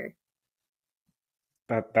career.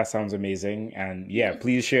 That sounds amazing. And yeah,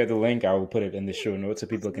 please share the link. I will put it in the show notes so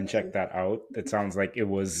people can check that out. It sounds like it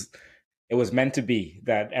was meant to be,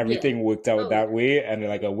 that everything worked out that way, and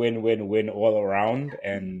like a win-win-win all around.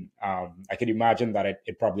 And I can imagine that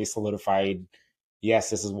it probably solidified, yes,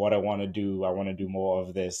 this is what I want to do. I want to do more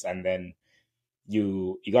of this. And then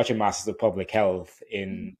you got your master's of public health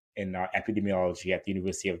in epidemiology at the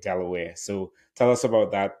University of Delaware. So tell us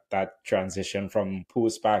about that transition from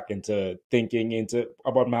post-bac into thinking into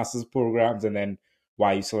about master's programs, and then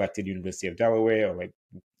why you selected University of Delaware, or like,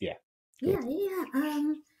 yeah.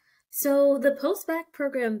 So the post-bac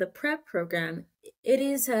program, the prep program, it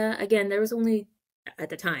is, again, there was only, at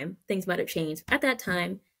the time, things might have changed. At that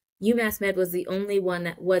time, UMass Med was the only one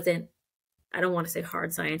that wasn't, I don't want to say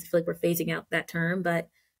hard science, I feel like we're phasing out that term, but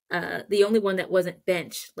the only one that wasn't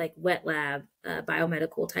bench, like wet lab,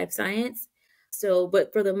 biomedical type science. So,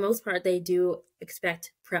 but for the most part, they do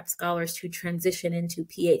expect prep scholars to transition into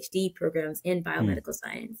PhD programs in biomedical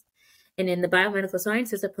science. And in the biomedical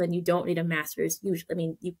science discipline, you don't need a master's. Usually, I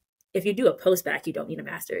mean, if you do a post-bac, you don't need a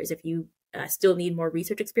master's. If you still need more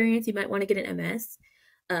research experience, you might want to get an MS.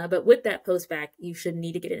 But with that post-bac, you should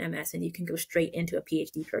need to get an MS, and you can go straight into a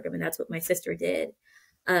PhD program. And that's what my sister did.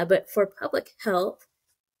 But for public health,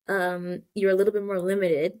 you're a little bit more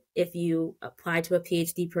limited if you apply to a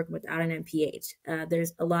PhD program without an MPH.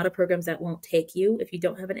 There's a lot of programs that won't take you if you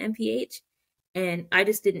don't have an MPH. And I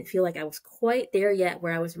just didn't feel like I was quite there yet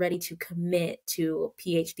where I was ready to commit to a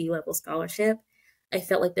PhD level scholarship. I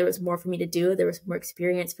felt like there was more for me to do. There was more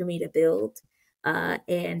experience for me to build.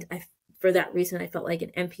 For that reason, I felt like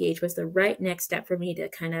an MPH was the right next step for me to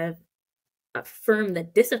kind of affirm the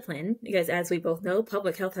discipline, because as we both know,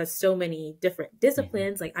 public health has so many different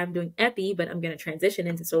disciplines. Like, I'm doing epi, but I'm going to transition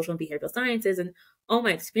into social and behavioral sciences. And all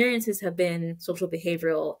my experiences have been social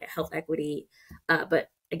behavioral health equity. But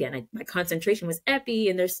again, my concentration was epi,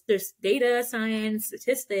 and there's data science,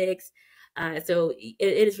 statistics. So it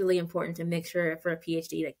is really important to make sure for a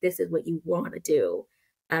PhD, like, this is what you want to do.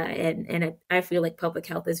 And I feel like public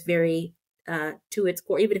health is very, to its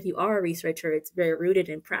core, even if you are a researcher, it's very rooted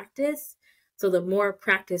in practice. So the more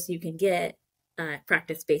practice you can get,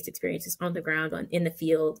 practice-based experiences on the ground, in the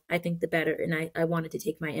field, I think the better. And I wanted to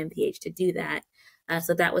take my MPH to do that.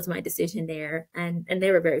 So that was my decision there. And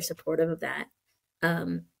they were very supportive of that.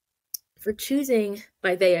 For choosing,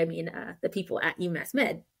 by they, I mean the people at UMass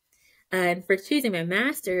Med. And for choosing my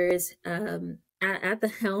master's, at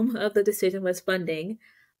the helm of the decision was funding.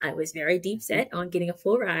 I was very deep set on getting a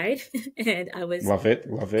full ride, and I was love it.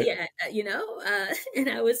 Yeah, and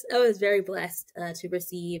I was very blessed to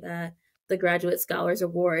receive the Graduate Scholars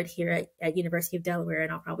Award here at University of Delaware,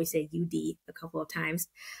 and I'll probably say UD a couple of times,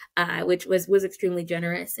 which was extremely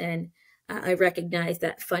generous. And I recognize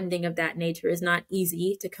that funding of that nature is not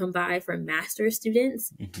easy to come by for master's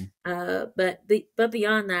students. But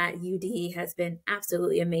beyond that, UD has been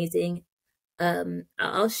absolutely amazing.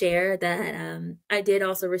 I'll share that I did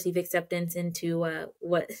also receive acceptance into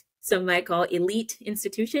what some might call elite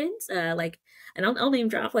institutions, and I'll name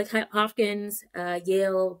drop, like Hopkins,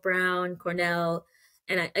 Yale, Brown, Cornell.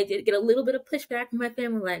 And I did get a little bit of pushback from my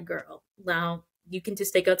family, like, girl, now you can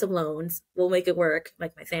just take out some loans. We'll make it work.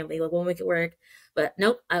 Like, my family, like, we'll make it work. But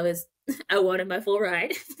nope, I wanted my full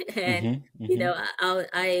ride. And,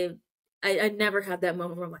 I never had that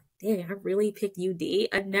moment where I'm like, dang, I really picked UD.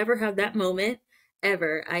 I never had that moment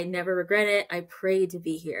ever. I never regret it. I prayed to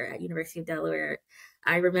be here at University of Delaware.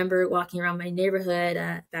 I remember walking around my neighborhood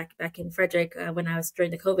back in Frederick when I was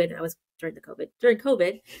during COVID, when I was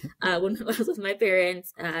with my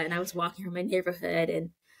parents, and I was walking around my neighborhood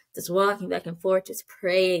and just walking back and forth, just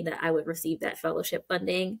praying that I would receive that fellowship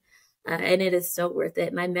funding. And it is so worth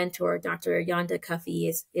it. My mentor, Dr. Yonda Cuffey,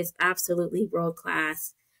 is absolutely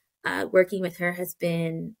world-class. Working with her has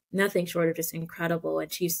been nothing short of just incredible.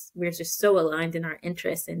 And we're just so aligned in our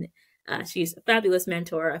interests. And She's a fabulous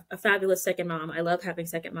mentor, a fabulous second mom. I love having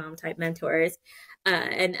second mom type mentors.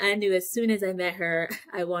 And I knew as soon as I met her,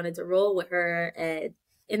 I wanted to roll with her.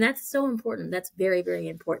 And that's so important. That's very, very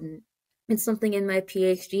important. It's something in my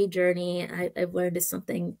PhD journey I've learned is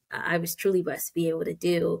something I was truly blessed to be able to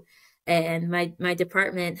do. And my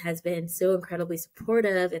department has been so incredibly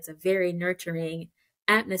supportive. It's a very nurturing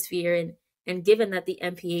atmosphere. And given that the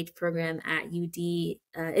MPH program at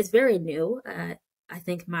UD is very new, I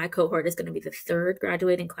think my cohort is going to be the third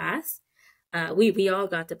graduating class. We all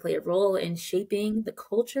got to play a role in shaping the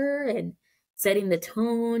culture and setting the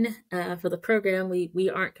tone for the program. We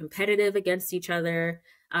aren't competitive against each other.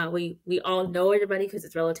 We all know everybody because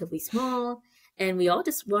it's relatively small, and we all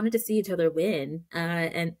just wanted to see each other win.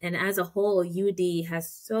 And as a whole, UD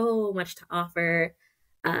has so much to offer.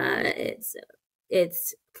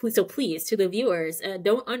 It's so please, to the viewers,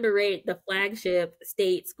 don't underrate the flagship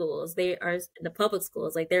state schools. They are the public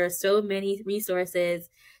schools. Like, there are so many resources,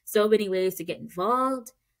 so many ways to get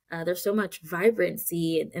involved. There's so much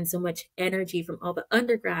vibrancy and so much energy from all the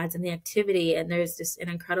undergrads and the activity. And there's just an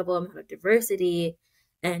incredible amount of diversity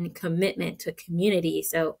and commitment to community.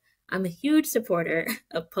 So I'm a huge supporter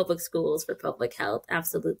of public schools for public health.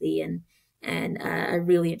 Absolutely. And I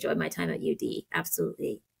really enjoyed my time at UD.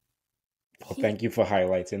 Absolutely. Well, thank you for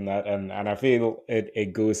highlighting that. And I feel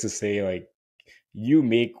it goes to say, like, you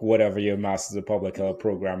make whatever your Masters of Public Health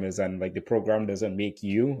program is, and like the program doesn't make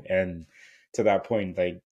you. And to that point,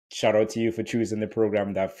 like, shout out to you for choosing the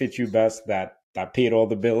program that fit you best, that paid all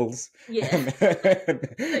the bills. Yeah.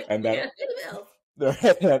 and that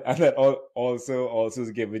and that also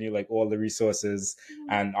is giving you like all the resources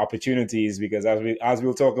and opportunities, because as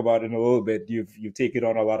we'll talk about in a little bit, you've taken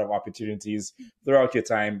on a lot of opportunities throughout your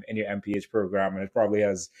time in your MPH program, and it probably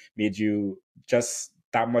has made you just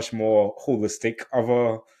that much more holistic of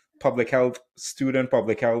a public health student,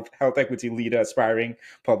 public health equity leader, aspiring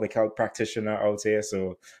public health practitioner out there.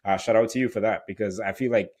 So shout out to you for that, because I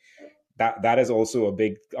feel like that is also a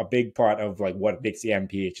big part of like what makes the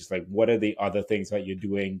MPH. Is like, what are the other things that you're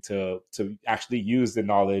doing to actually use the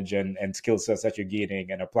knowledge and skill sets that you're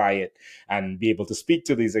gaining and apply it and be able to speak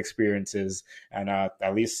to these experiences. And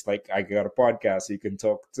at least, like, I got a podcast, so you can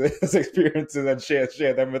talk to those experiences and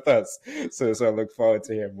share them with us. So I look forward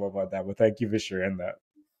to hearing more about that. But thank you for sharing that.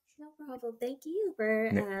 No problem. Thank you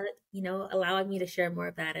for allowing me to share more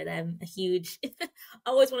about it. I'm a huge I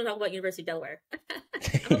always want to talk about University of Delaware.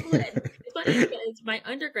 I'm a blend. It's funny because my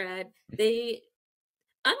undergrad, I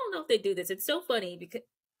don't know if they do this. It's so funny because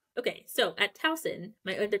so at Towson,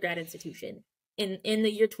 my undergrad institution, in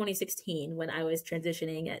the year 2016, when I was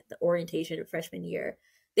transitioning at the orientation of freshman year,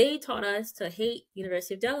 they taught us to hate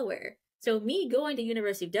University of Delaware. So me going to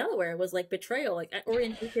University of Delaware was like betrayal. Like, at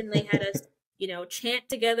orientation, they had us chant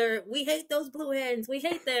together, "We hate those blue hens, we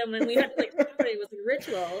hate them," and we had to it was a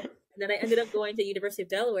ritual. And then I ended up going to University of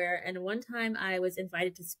Delaware, and one time I was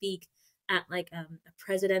invited to speak at like a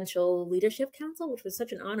presidential leadership council, which was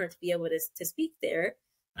such an honor to be able to speak there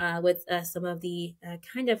with some of the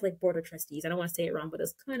kind of like board of trustees. I don't want to say it wrong, but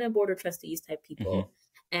it's kind of board of trustees type people. Mm-hmm.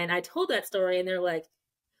 And I told that story, and they're like,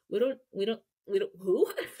 we don't who?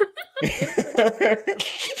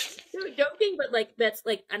 They were joking, but like, that's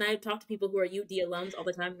like, and I talk to people who are UD alums all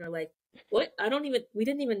the time, and they're like, what? We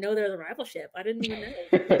didn't even know there was a rivalship. I didn't even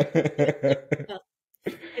know.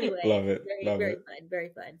 Anyway, love it. Very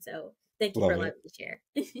fun. So thank you for allowing me to share.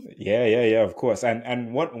 Yeah, of course.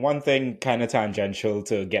 And one thing kind of tangential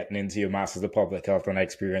to getting into your Masters of Public Health and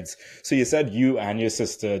experience. So you said you and your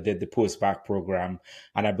sister did the post-bac program,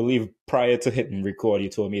 and I believe prior to hitting record, you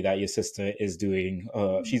told me that your sister is doing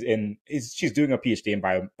she's doing a PhD in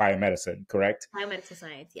biomedicine, correct? Biomedical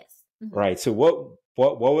science, yes. Mm-hmm. Right. So what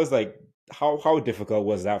was like, how difficult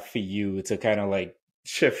was that for you to kind of like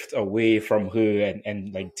shift away from her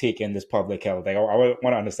and like take in this public health? Like, I want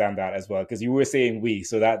to understand that as well, because you were saying we,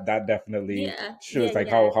 so that definitely shows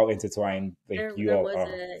how intertwined you all are.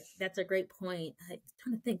 That's a great point. I'm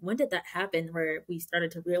trying to think, when did that happen where we started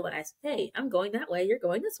to realize, hey, I'm going that way, you're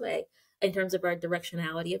going this way, in terms of our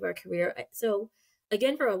directionality of our career. So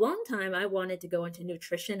again, for a long time, I wanted to go into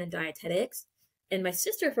nutrition and dietetics. And my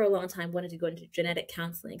sister, for a long time, wanted to go into genetic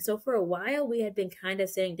counseling. So for a while, we had been kind of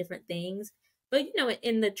saying different things. But,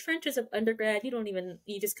 in the trenches of undergrad,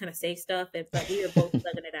 you just kind of say stuff. But we were both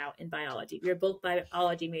thugging it out in biology. We were both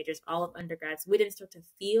biology majors, all of undergrads. We didn't start to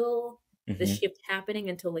feel the shift happening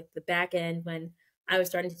until like the back end, when I was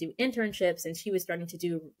starting to do internships and she was starting to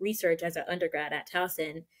do research as an undergrad at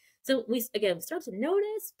Towson. So we started to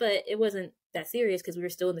notice, but it wasn't that serious because we were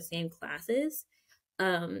still in the same classes.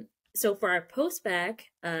 So for our post-bac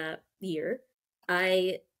year,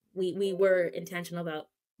 we were intentional about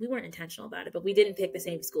we weren't intentional about it, but we didn't pick the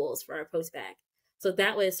same schools for our post-bac. So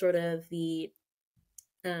that was sort of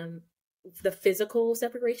um, the physical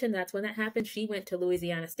separation. That's when that happened. She went to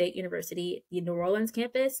Louisiana State University, the New Orleans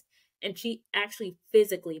campus, and she actually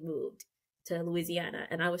physically moved to Louisiana,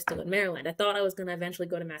 and I was still in Maryland. I thought I was going to eventually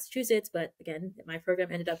go to Massachusetts, but again, my program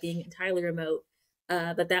ended up being entirely remote.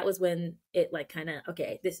 But that was when it like kind of,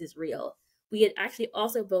 okay, this is real. We had actually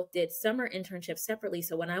also both did summer internships separately.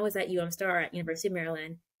 So when I was at Star at University of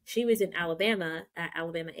Maryland, she was in Alabama at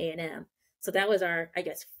Alabama A&M. So that was our, I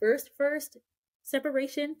guess, first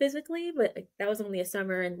separation physically, but that was only a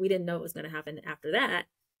summer, and we didn't know what was going to happen after that.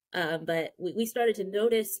 But we started to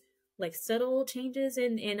notice like subtle changes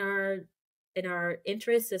in our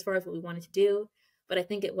interests as far as what we wanted to do. But I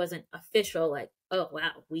think it wasn't official, like, oh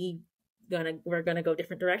wow, we're gonna go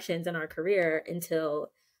different directions in our career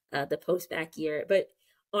until the post-bac year. But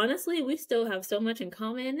honestly, we still have so much in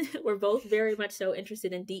common. We're both very much so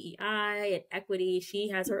interested in DEI and equity. She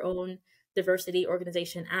has her own diversity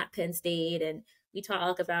organization at Penn State, and we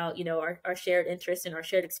talk about, you know, our shared interests and our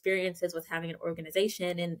shared experiences with having an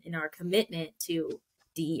organization and in our commitment to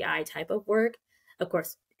DEI type of work. Of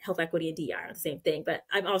course, health equity and DEI are the same thing, but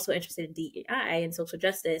I'm also interested in DEI and social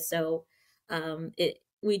justice. So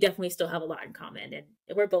we definitely still have a lot in common, and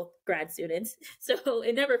we're both grad students. So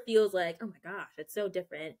it never feels like, oh my gosh, it's so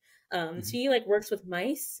different. She like works with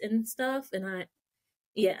mice and stuff, and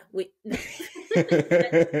yeah, no.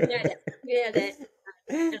 yeah, that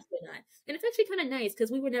absolutely not. And it's actually kind of nice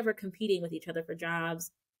because we were never competing with each other for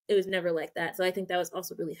jobs. It was never like that. So I think that was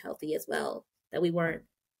also really healthy as well, that we weren't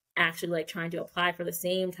actually like trying to apply for the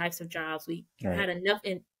same types of jobs. We had enough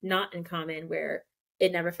not in common where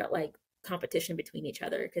it never felt like competition between each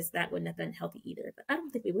other, because that wouldn't have been healthy either. But I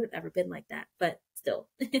don't think we would have ever been like that, but still.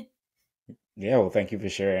 Yeah, well, thank you for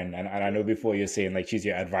sharing. And I know before you're saying like she's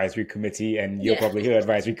your advisory committee, and you're probably her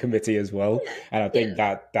advisory committee as well. And I think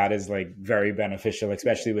that is like very beneficial,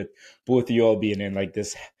 especially with both of you all being in like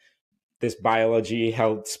this biology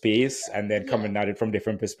health space, and then coming at it from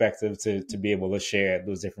different perspectives to be able to share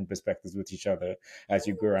those different perspectives with each other as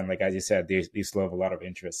you grow. And like as you said, they still have a lot of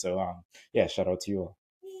interest. So yeah, shout out to you all.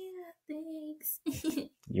 Thanks.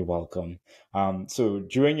 You're welcome. So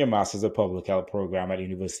during your Masters of Public Health program at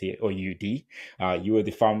University or UD, you were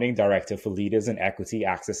the founding director for Leaders in Equity,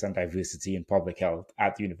 Access, and Diversity in Public Health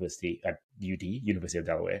at University of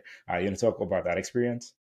Delaware. You want to talk about that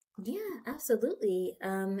experience? Yeah, absolutely.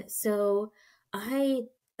 So I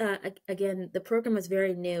again, the program was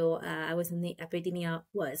very new. I was in the I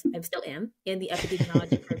still am in the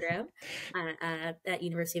epidemiology program at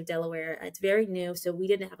University of Delaware. It's very new, so we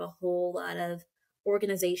didn't have a whole lot of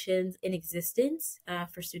organizations in existence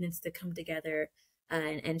for students to come together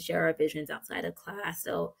and share our visions outside of class.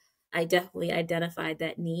 So I definitely identified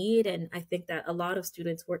that need, and I think that a lot of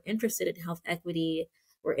students were interested in health equity.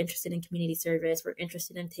 We're interested in community service. We're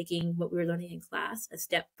interested in taking what we were learning in class a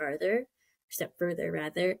step further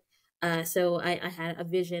rather. So I had a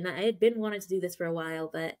vision. I had been wanting to do this for a while,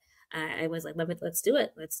 but I was like, let's do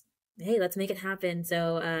it. Let's make it happen.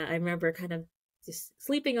 So I remember kind of just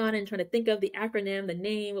sleeping on it and trying to think of the acronym, the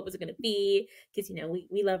name, what was it going to be? Because, you know,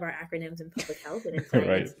 we love our acronyms in public health and in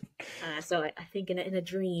science. Right. So I think in a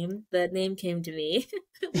dream, the name came to me,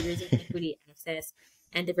 Leaders in Equity, Access,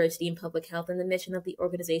 and Diversity in Public Health. And the mission of the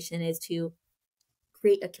organization is to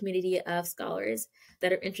create a community of scholars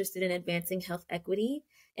that are interested in advancing health equity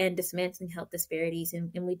and dismantling health disparities.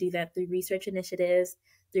 And we do that through research initiatives,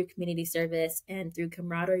 through community service, and through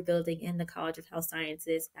camaraderie building in the College of Health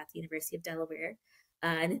Sciences at the University of Delaware.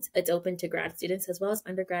 And it's open to grad students as well as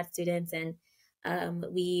undergrad students. And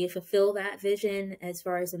we fulfill that vision as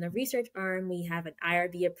far as in the research arm. We have an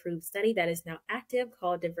IRB approved study that is now active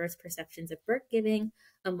called Diverse Perceptions of Birth Giving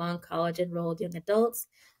among college enrolled young adults,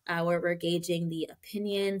 where we're gauging the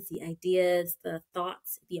opinions, the ideas, the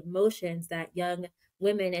thoughts, the emotions that young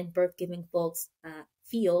women and birth giving folks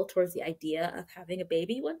feel towards the idea of having a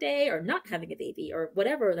baby one day or not having a baby or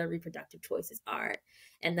whatever their reproductive choices are.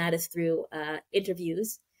 And that is through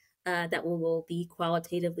interviews that we will be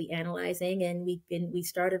qualitatively analyzing. And we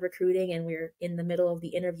started recruiting, and we're in the middle of the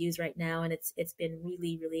interviews right now. And it's been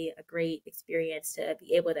really, really a great experience to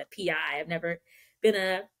be able to PI. I've never been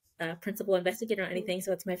a principal investigator or anything,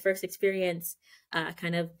 so it's my first experience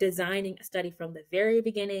kind of designing a study from the very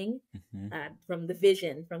beginning, from the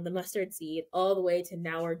vision, from the mustard seed, all the way to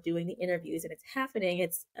now we're doing the interviews, and it's happening.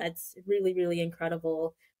 It's really, really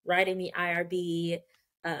incredible. Writing the IRB,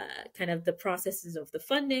 kind of the processes of the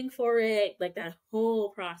funding for it, like that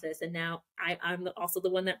whole process. And now I'm also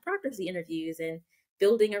the one that proctors the interviews and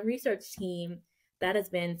building a research team that has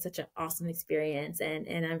been such an awesome experience. And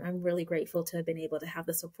I'm really grateful to have been able to have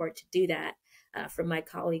the support to do that from my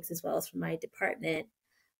colleagues as well as from my department.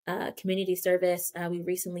 Community service, we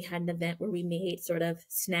recently had an event where we made sort of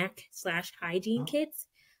snack/hygiene kits,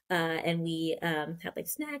 and we had like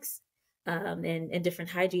snacks and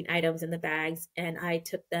different hygiene items in the bags. And I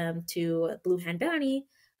took them to Blue Hand Bounty,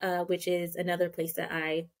 which is another place that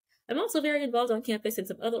I'm also very involved on campus in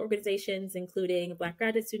some other organizations, including Black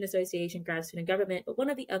Graduate Student Association, Grad Student Government. But one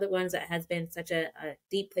of the other ones that has been such a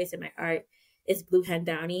deep place in my heart is Blue Hand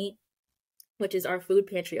Bounty, which is our food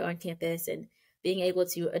pantry on campus. And being able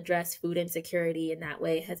to address food insecurity in that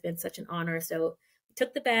way has been such an honor. So we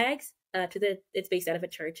took the bags it's based out of a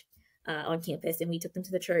church on campus, and we took them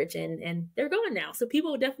to the church, and they're gone now. So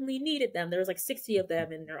people definitely needed them. There was like 60 of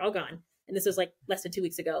them, and they're all gone. And this was like less than 2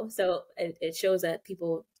 weeks ago. So it shows that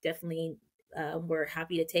people definitely were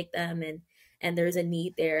happy to take them, and there's a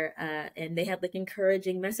need there. And they had like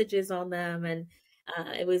encouraging messages on them, and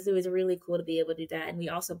it was really cool to be able to do that. And we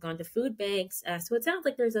also have gone to food banks. So it sounds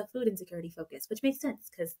like there's a food insecurity focus, which makes sense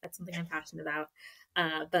because that's something I'm passionate about.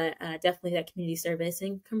 But definitely that community service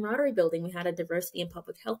and camaraderie building. We had a diversity and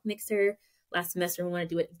public health mixer last semester. We want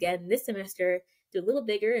to do it again this semester, do a little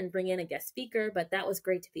bigger and bring in a guest speaker. But that was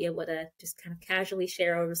great to be able to just kind of casually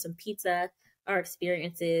share over some pizza our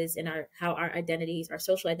experiences and how our identities, our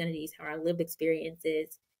social identities, how our lived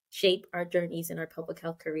experiences shape our journeys in our public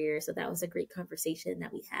health career. So that was a great conversation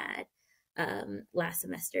that we had last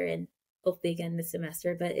semester, and hopefully again this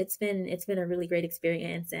semester. But it's been a really great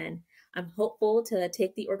experience, and I'm hopeful to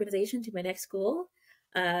take the organization to my next school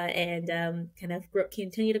and kind of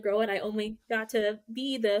continue to grow it. I only got to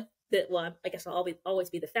be well, I guess I'll always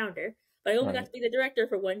be the founder, but I only got to be the director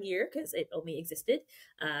for 1 year because it only existed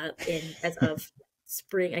as of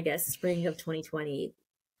spring of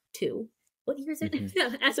 2022. What year is it?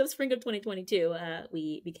 Mm-hmm. As of spring of 2022,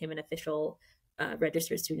 we became an official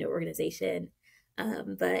registered student organization.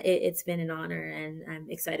 But it's been an honor, and I'm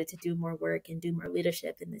excited to do more work and do more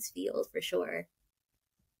leadership in this field for sure.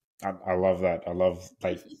 I love that. I love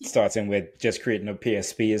like starting with just creating a peer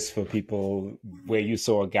space for people where you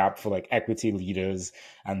saw a gap for like equity leaders.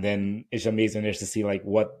 And then it's amazing just to see like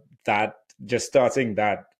what that, just starting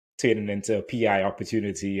that turning into a PI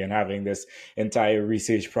opportunity and having this entire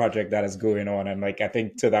research project that is going on. And like, I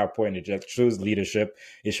think to that point, it just shows leadership,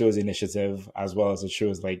 it shows initiative, as well as it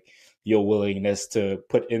shows like your willingness to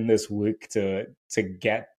put in this work to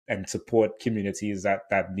get and support communities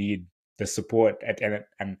that need the support.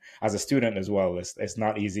 And as a student as well, it's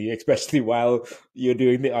not easy, especially while you're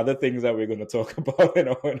doing the other things that we're going to talk about in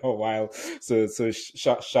a while. So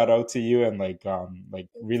shout out to you, and like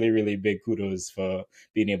really, really big kudos for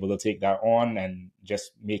being able to take that on and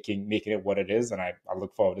just making it what it is. And I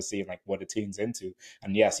look forward to seeing like what it turns into.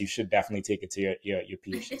 And yes, you should definitely take it to your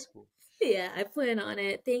PhD school. Yeah, I plan on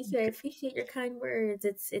it. Thank you. I appreciate your kind words.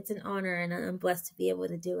 It's an honor, and I'm blessed to be able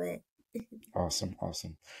to do it. Awesome.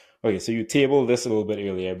 Okay, so you tabled this a little bit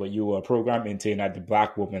earlier, but you were a program intern at the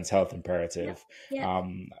Black Women's Health Imperative. Yeah.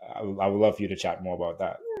 I would love for you to chat more about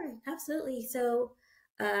that. Sure, absolutely. So,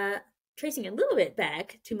 tracing a little bit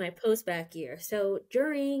back to my post-bac year. So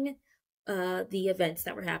during the events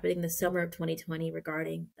that were happening the summer of 2020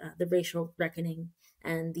 regarding the racial reckoning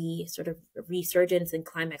and the sort of resurgence and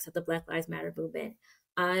climax of the Black Lives Matter movement,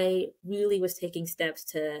 I really was taking steps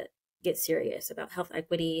to get serious about health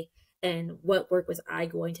equity and what work was I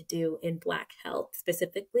going to do in Black health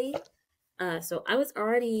specifically. So I was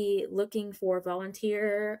already looking for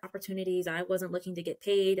volunteer opportunities. I wasn't looking to get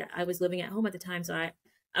paid. I was living at home at the time, so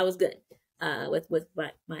I was good with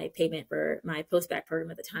my payment for my post-bac program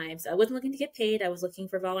at the time. So I wasn't looking to get paid. I was looking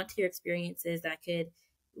for volunteer experiences that could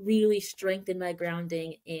really strengthen my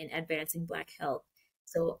grounding in advancing Black health.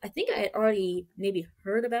 So I think I had already maybe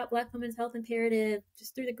heard about Black Women's Health Imperative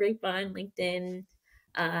just through the grapevine, LinkedIn.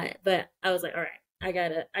 But I was like, all right,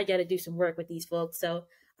 I gotta do some work with these folks. So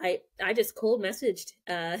I just cold messaged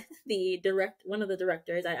one of the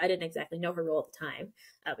directors. I didn't exactly know her role at the time,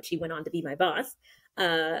 but she went on to be my boss.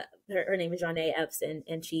 Her name is Janae Epps,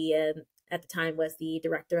 and she at the time was the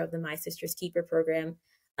director of the My Sister's Keeper program,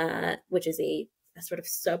 which is a sort of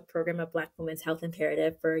sub program of Black Women's Health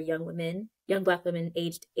Imperative for young Black women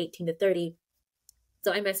aged 18 to 30.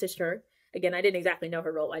 So I messaged her. Again, I didn't exactly know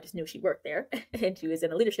her role. I just knew she worked there and she was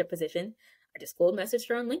in a leadership position. I just cold messaged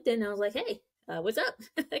her on LinkedIn. And I was like, hey, what's up?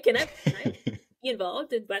 Can I be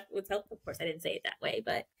involved in Black Women's Health? Of course, I didn't say it that way,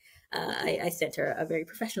 but I sent her a very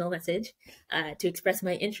professional message to express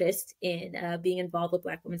my interest in being involved with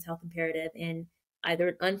Black Women's Health Imperative in either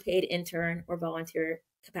an unpaid intern or volunteer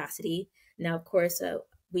capacity. Now, of course,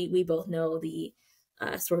 we both know the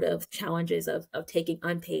sort of challenges of taking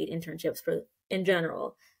unpaid internships in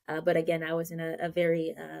general. But again, I was in a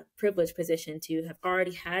very privileged position to have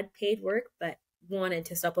already had paid work, but wanted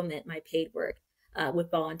to supplement my paid work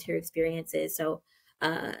with volunteer experiences. So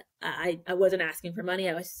I wasn't asking for money.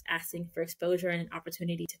 I was asking for exposure and an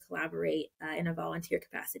opportunity to collaborate in a volunteer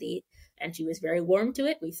capacity. And she was very warm to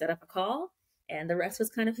it. We set up a call, and the rest was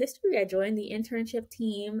kind of history. I joined the internship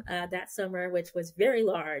team that summer, which was very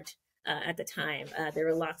large at the time. There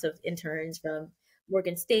were lots of interns from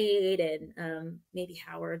Morgan State and maybe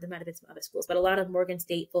Howard. There might have been some other schools, but a lot of Morgan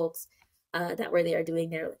State folks that were there doing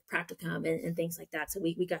their practicum and things like that. So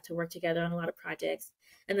we got to work together on a lot of projects.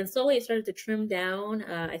 And then slowly it started to trim down.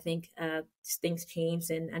 I think things changed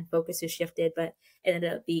and focus has shifted, but it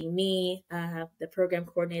ended up being me, the program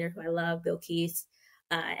coordinator who I love, Bill Keese,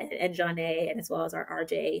 and Janae, and as well as our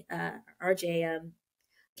RJ, I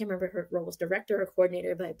can't remember her role was director or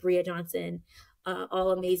coordinator, but Bria Johnson,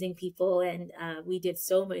 all amazing people. And we did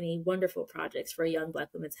so many wonderful projects for Young Black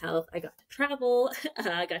Women's Health. I got to travel.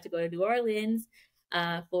 I got to go to New Orleans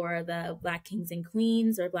for the Black Kings and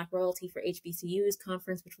Queens, or Black Royalty for HBCUs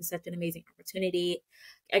conference, which was such an amazing opportunity.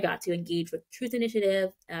 I got to engage with Truth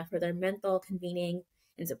Initiative for their menthol convening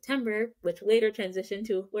in September, which later transitioned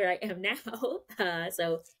to where I am now.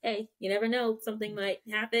 So, hey, you never know, something might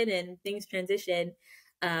happen and things transition.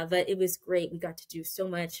 But it was great. We got to do so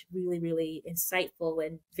much really, really insightful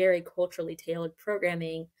and very culturally tailored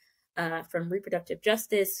programming from reproductive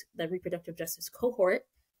justice, the reproductive justice cohort,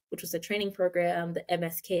 which was a training program, the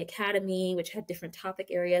MSK Academy, which had different topic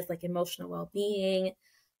areas like emotional well-being,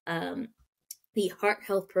 the heart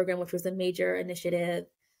health program, which was a major initiative,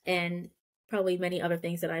 and probably many other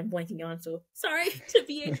things that I'm blanking on. So sorry to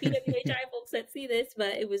BWHI folks that see this,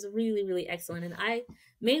 but it was really, really excellent. And I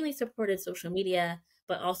mainly supported social media,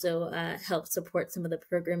 but also helped support some of the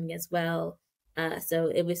programming as well. So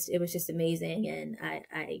it was just amazing, and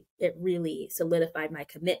it really solidified my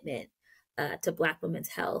commitment to Black women's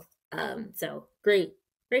health. So great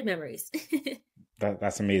memories.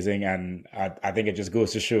 That's amazing, and I think it just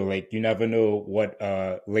goes to show, like, you never know what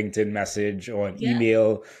a LinkedIn message or an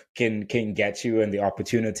email can get you, and the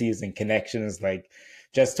opportunities and connections. Like,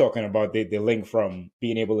 just talking about the link from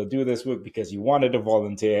being able to do this work because you wanted to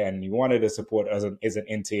volunteer and you wanted to support as an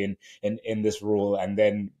intern in this role, and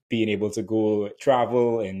then being able to go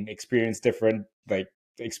travel and experience different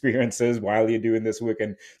experiences while you're doing this work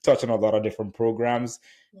and touch on a lot of different programs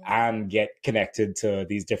and get connected to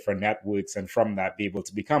these different networks, and from that be able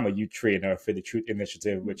to become a youth trainer for the Truth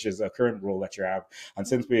Initiative, which is a current role that you have. And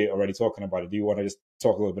since we're already talking about it, do you want to just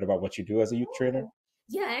talk a little bit about what you do as a youth trainer?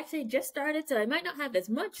 Yeah, I actually just started, so I might not have as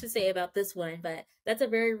much to say about this one, but that's a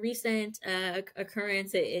very recent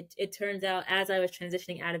occurrence. It turns out as I was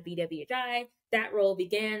transitioning out of BWHI, that role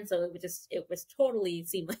began, so it was totally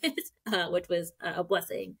seamless, which was a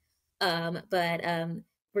blessing. But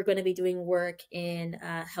we're going to be doing work in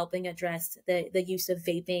helping address the use of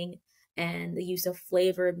vaping and the use of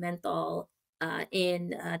flavored menthol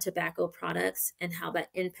in tobacco products, and how that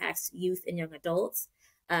impacts youth and young adults.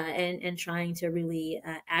 And trying to really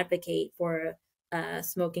advocate for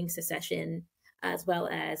smoking cessation, as well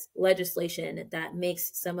as legislation that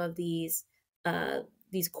makes some of these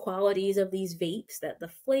qualities of these vapes, that the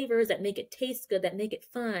flavors that make it taste good, that make it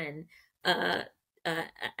fun,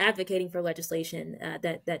 advocating for legislation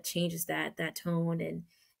that changes that tone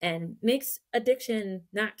and makes addiction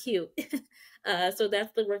not cute. So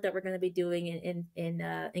that's the work that we're going to be doing in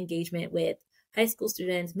engagement with high school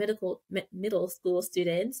students, middle school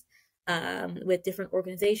students, with different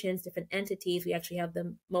organizations, different entities. We actually have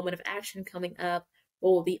the Moment of Action coming up,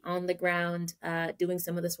 where we'll be on the ground doing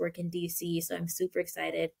some of this work in DC. So I'm super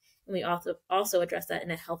excited. And we also address that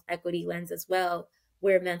in a health equity lens as well,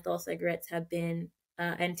 where menthol cigarettes have been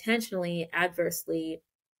intentionally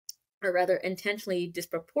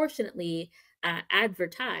disproportionately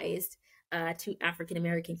advertised to African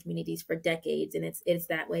American communities for decades, and it's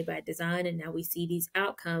that way by design. And now we see these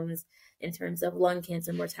outcomes in terms of lung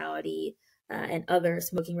cancer mortality and other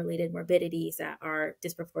smoking related morbidities that are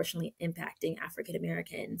disproportionately impacting African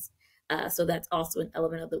Americans. So that's also an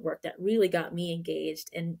element of the work that really got me engaged,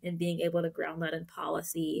 and being able to ground that in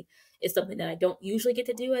policy is something that I don't usually get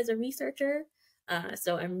to do as a researcher.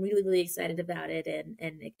 So I'm really, really excited about it,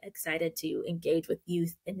 and excited to engage with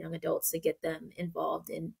youth and young adults to get them involved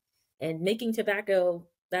in making tobacco.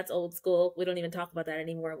 That's old school. We don't even talk about that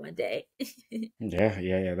anymore one day.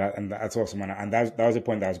 Yeah. That's awesome. And that was the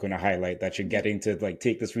point that I was going to highlight, that you're getting to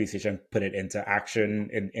take this research and put it into action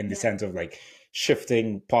in the sense of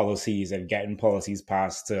shifting policies and getting policies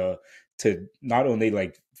passed to not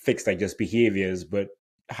only fix just behaviors, but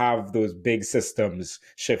have those big systems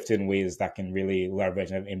shift in ways that can really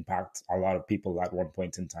leverage and impact a lot of people at one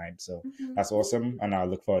point in time. So Mhm. that's awesome, and I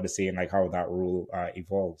look forward to seeing like how that role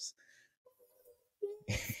evolves.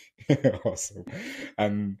 Awesome.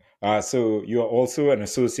 And so you're also an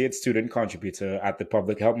associate student contributor at the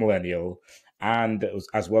Public Health Millennial, and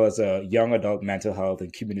as well as a young adult mental health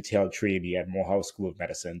and community health trainee at Morehouse School of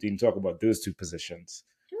Medicine. Do you talk about those two positions?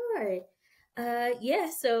 Sure. Yeah,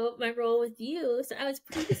 so my role with you, so I was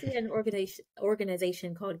previously in an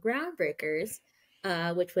organization called Groundbreakers,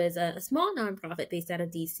 which was a small nonprofit based out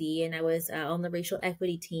of DC, and I was on the racial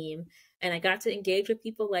equity team, and I got to engage with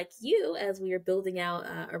people like you as we were building out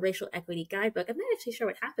a racial equity guidebook. I'm not actually sure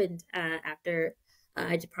what happened after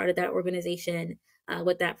I departed that organization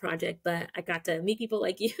with that project, but I got to meet people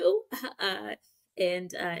like you.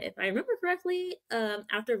 And if I remember correctly,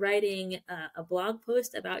 after writing a blog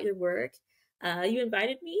post about your work, you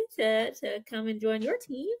invited me to come and join your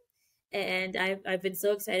team. And I've been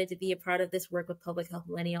so excited to be a part of this work with Public Health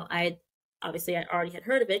Millennial. I already had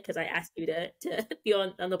heard of it because I asked you to be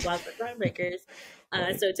on the blog for Crime Breakers.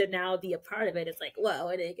 Right. So to now be a part of it, it's like, whoa,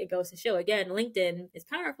 and it goes to show again, LinkedIn is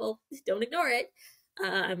powerful. Don't ignore it.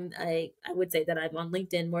 I would say that I'm on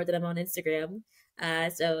LinkedIn more than I'm on Instagram.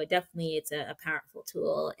 So definitely it's a powerful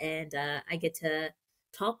tool. And I get to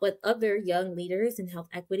talk with other young leaders in health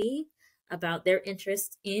equity about their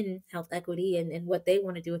interest in health equity and what they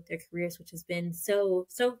want to do with their careers, which has been so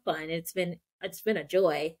fun. It's been a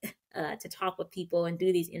joy to talk with people and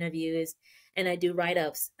do these interviews, and I do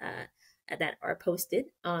write-ups that are posted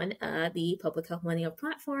on the Public Health Millennial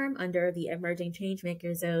platform under the Emerging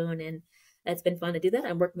Changemaker zone, and it's been fun to do that.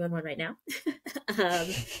 I'm working on one right now.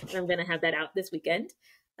 I'm going to have that out this weekend,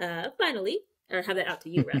 finally, or have that out to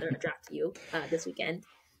you rather, a drop to you this weekend.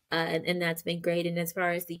 And that's been great. And as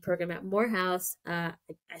far as the program at Morehouse, I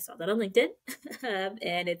saw that on LinkedIn,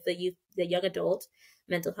 and it's the young adult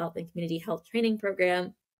mental health and community health training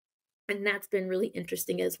program, and that's been really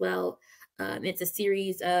interesting as well. It's a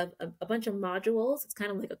series of a bunch of modules. It's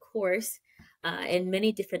kind of like a course in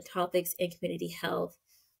many different topics in community health,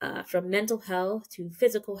 from mental health to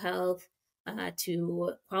physical health,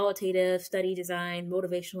 to qualitative study design,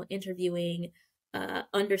 motivational interviewing,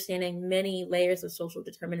 understanding many layers of social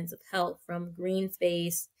determinants of health, from green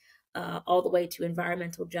space all the way to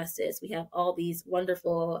environmental justice. We have all these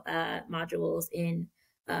wonderful modules in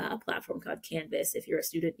a platform called Canvas. If you're a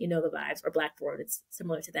student, you know the vibes, or Blackboard, it's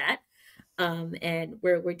similar to that. And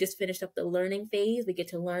we're just finished up the learning phase. We get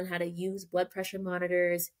to learn how to use blood pressure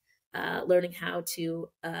monitors, learning how to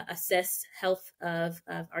assess health of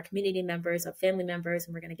our community members, of family members,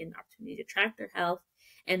 and we're going to get an opportunity to track their health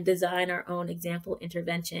and design our own example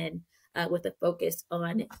intervention with a focus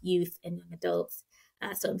on youth and young adults.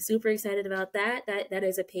 So I'm super excited about that. That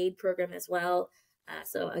is a paid program as well.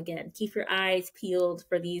 So again, keep your eyes peeled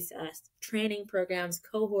for these training programs,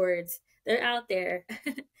 cohorts. They're out there.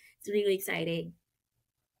 It's really exciting.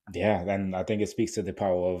 Yeah, and I think it speaks to the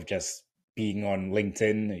power of just being on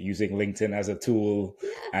LinkedIn, using LinkedIn as a tool.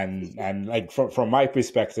 And like from my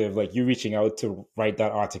perspective, like you reaching out to write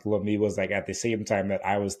that article of me was like at the same time that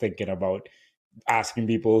I was thinking about asking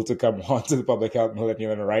people to come on to the Public Health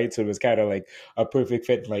Millennial and write. So it was kind of like a perfect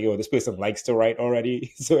fit. Like, oh, this person likes to write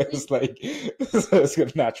already. So it's like so it's a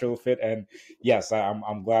natural fit. And yes,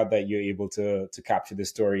 I'm glad that you're able to capture the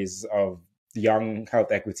stories of young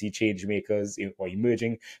health equity change makers or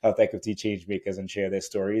emerging health equity change makers and share their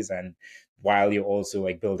stories, and while you're also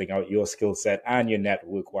like building out your skill set and your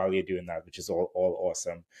network while you're doing that, which is all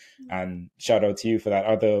awesome. And shout out to you for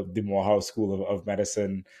that the Morehouse School of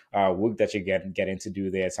Medicine work that you're getting to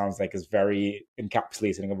do there. It sounds like it's very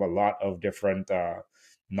encapsulating of a lot of different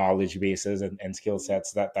knowledge bases and skill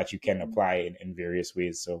sets that you can apply in various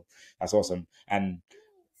ways. So that's awesome. And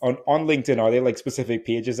on LinkedIn, are there like specific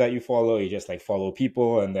pages that you follow? You just like follow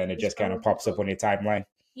people and then it just kind of pops up on your timeline?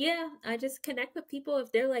 Yeah, I just connect with people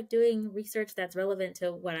if they're like doing research that's relevant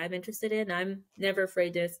to what I'm interested in. I'm never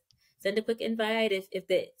afraid to send a quick invite. If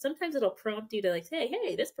they sometimes it'll prompt you to like say,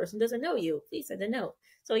 hey, this person doesn't know you, please send a note.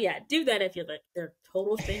 So yeah, do that if you're like they're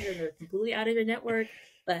total strangers, they're completely out of your network.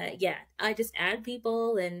 But yeah, I just add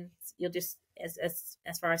people, and you'll just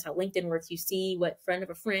as far as how LinkedIn works, you see what friend of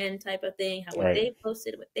a friend type of thing, how what they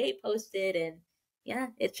posted, and yeah,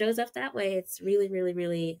 it shows up that way. It's really, really,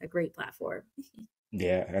 really a great platform.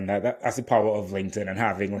 Yeah, and that's the power of LinkedIn and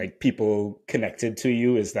having like people connected to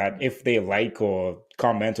you, is that if they like or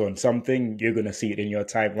comment on something, you're going to see it in your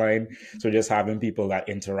timeline. So just having people that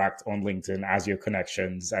interact on LinkedIn as your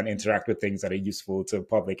connections and interact with things that are useful to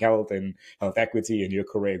public health and health equity and your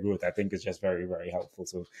career growth, I think is just very, very helpful.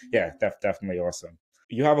 So yeah, definitely awesome.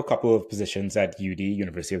 you have a couple of positions at UD,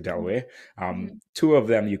 University of Mhm. Delaware. Mhm. Two of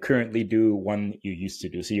them you currently do, one you used to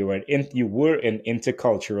do. So you were an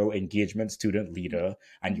intercultural engagement student leader,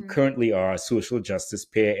 and you Mhm. currently are a social justice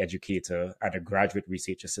peer educator and a graduate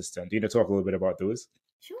research assistant. Do you want to talk a little bit about those?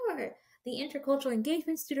 Sure. The intercultural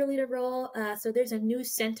engagement student leader role. So there's a new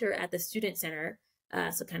center at the student center.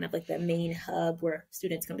 So kind of like the main hub where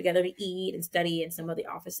students come together to eat and study in some of the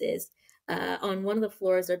offices. On one of the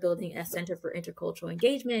floors, they're building a center for intercultural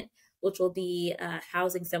engagement, which will be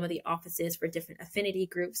housing some of the offices for different affinity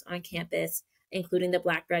groups on campus, including the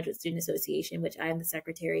Black Graduate Student Association, which I'm the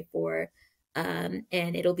secretary for. And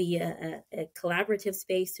it'll be a collaborative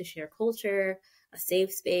space to share culture, a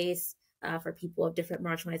safe space for people of different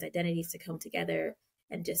marginalized identities to come together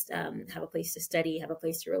and just have a place to study, have a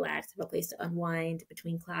place to relax, have a place to unwind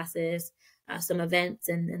between classes, some events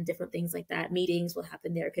and different things like that. Meetings will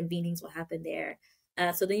happen there, convenings will happen there.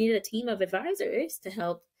 So they needed a team of advisors to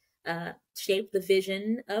help shape the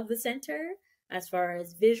vision of the center as far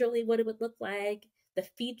as visually what it would look like, the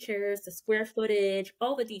features, the square footage,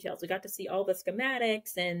 all the details. We got to see all the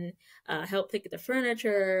schematics and help pick the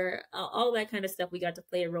furniture, all that kind of stuff. We got to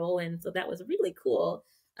play a role in, so that was really cool.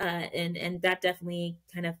 And that definitely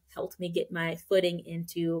kind of helped me get my footing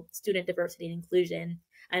into student diversity and inclusion.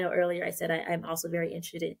 I know earlier I said I'm also very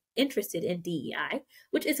interested in DEI,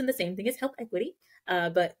 which isn't the same thing as health equity,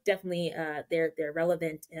 but definitely they're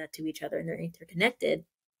relevant to each other and they're interconnected.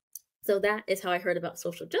 So that is how I heard about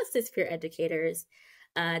social justice peer educators.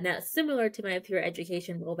 Now, similar to my peer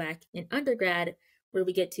education role back in undergrad, where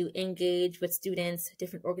we get to engage with students,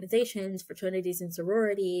 different organizations, fraternities and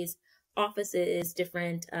sororities, offices,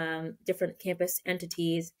 different campus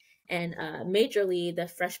entities, and majorly the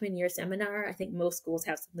freshman year seminar. I think most schools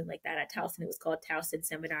have something like that. At Towson, it was called Towson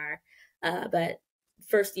Seminar, but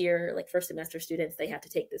first year, like first semester students, they have to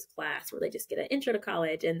take this class where they just get an intro to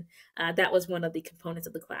college. And that was one of the components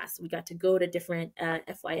of the class. We got to go to different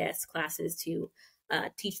FYS classes to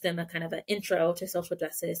teach them a kind of an intro to social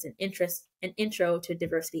justice and an intro to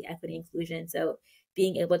diversity, equity, inclusion. So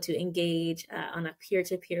being able to engage on a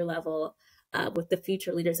peer-to-peer level with the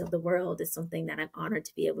future leaders of the world is something that I'm honored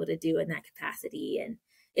to be able to do in that capacity. And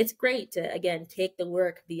it's great to, again, take the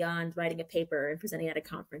work beyond writing a paper and presenting at a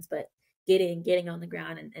conference, but getting on the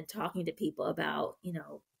ground and talking to people about,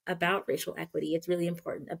 about racial equity. It's really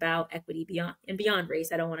important, about equity beyond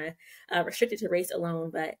race. I don't want to restrict it to race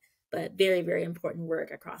alone, but very, very important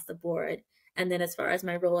work across the board. And then as far as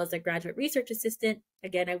my role as a graduate research assistant,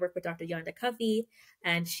 again, I work with Dr. Yonda Covey,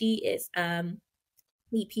 and she is the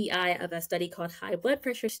PI of a study called High Blood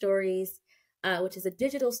Pressure Stories, which is a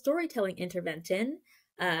digital storytelling intervention.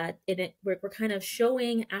 In it, we're kind of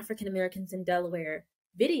showing African Americans in Delaware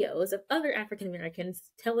videos of other African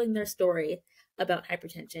Americans telling their story about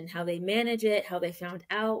hypertension, how they manage it, how they found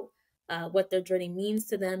out, what their journey means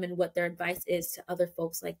to them, and what their advice is to other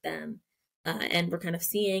folks like them. And we're kind of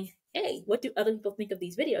seeing, hey, what do other people think of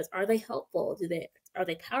these videos? Are they helpful? Are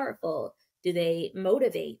they powerful? Do they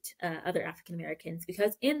motivate other African Americans?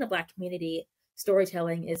 Because in the Black community,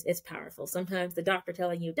 storytelling is powerful. Sometimes the doctor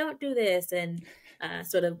telling you don't do this, and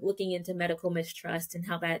sort of looking into medical mistrust and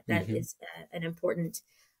how that is an important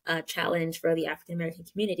challenge for the African American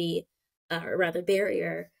community, or rather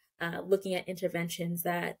barrier. Looking at interventions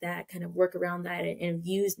that kind of work around that and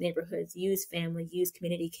use neighborhoods, use family, use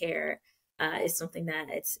community care is something that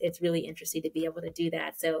it's really interesting to be able to do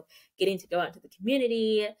that. So getting to go out to the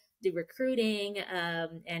community, do recruiting,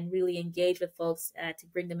 and really engage with folks to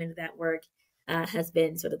bring them into that work has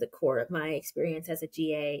been sort of the core of my experience as a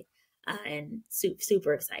GA, and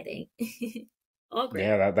super exciting. All great.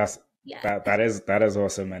 Yeah, that's Yeah. that is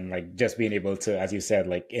awesome. And like just being able to, as you said,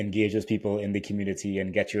 like engage with people in the community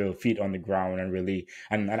and get your feet on the ground and really,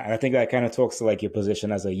 and I think that kind of talks to like your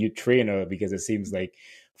position as a youth trainer, because it seems like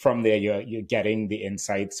from there you're getting the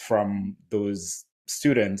insights from those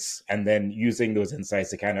students and then using those insights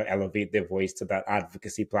to kind of elevate their voice to that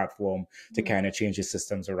advocacy platform to kind of change the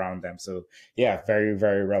systems around them. So yeah, very,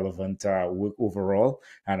 very relevant work overall.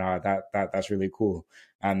 And that's really cool.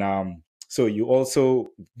 And so you also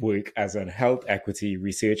work as a health equity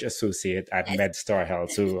research associate at Yes. MedStar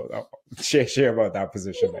Health. So share about that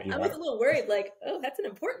position that you I have. was a little worried, like, oh, that's an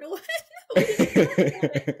important one.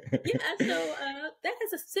 Yeah, so that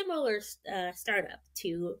has a similar startup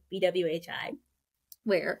to BWHI,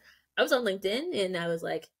 where I was on LinkedIn and I was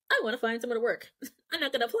like, I want to find someone to work. I'm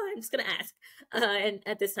not going to apply. I'm just going to ask. And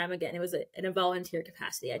at this time, again, it was in a volunteer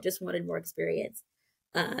capacity. I just wanted more experience.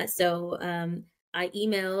 So I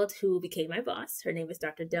emailed who became my boss. Her name is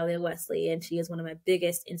Dr. Delia Wesley, and she is one of my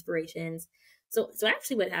biggest inspirations. So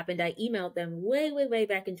actually what happened, I emailed them way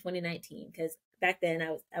back in 2019, because back then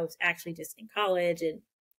I was actually just in college and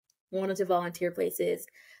wanted to volunteer places.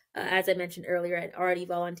 As I mentioned earlier, I'd already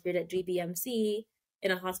volunteered at GBMC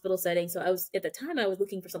in a hospital setting. So I was, at the time, I was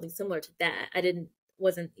looking for something similar to that.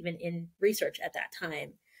 Wasn't even in research at that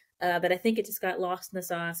time. But I think it just got lost in the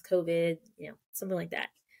sauce, COVID, something like that.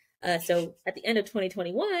 So at the end of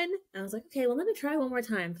 2021, I was like, okay, well, let me try one more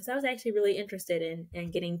time, because I was actually really interested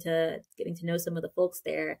in getting to know some of the folks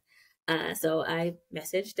there. So I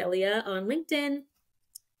messaged Delia on LinkedIn,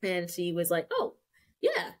 and she was like, "Oh,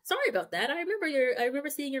 yeah, sorry about that. I remember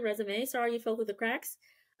seeing your resume. Sorry you fell through the cracks.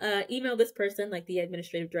 Email this person, like the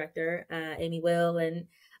administrative director, Amy Will, and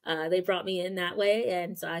they brought me in that way.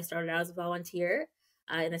 And so I started out as a volunteer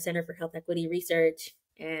in the Center for Health Equity Research.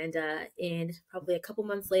 And in probably a couple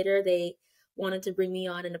months later, they wanted to bring me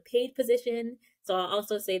on in a paid position. So I'll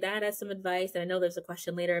also say that as some advice. And I know there's a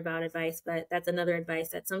question later about advice, but that's another advice,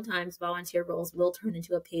 that sometimes volunteer roles will turn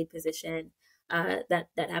into a paid position. That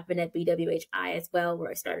happened at BWHI as well,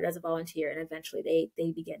 where I started as a volunteer, and eventually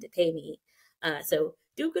they began to pay me. So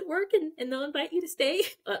do good work, and they'll invite you to stay.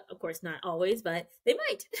 Of course, not always, but they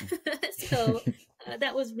might. So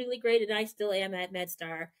that was really great, and I still am at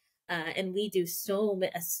MedStar. And we do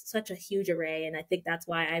such a huge array, and I think that's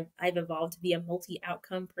why I've evolved to be a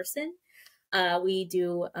multi-outcome person. We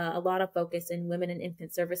do a lot of focus in women and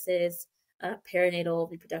infant services, perinatal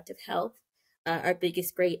reproductive health. Our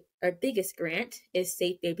biggest grant is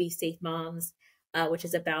Safe Babies, Safe Moms, which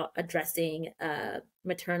is about addressing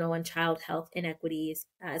maternal and child health inequities,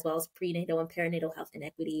 as well as prenatal and perinatal health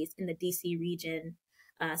inequities in the DC region.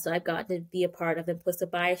 So I've gotten to be a part of implicit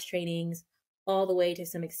bias trainings, all the way to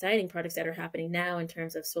some exciting projects that are happening now in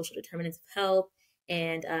terms of social determinants of health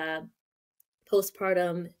and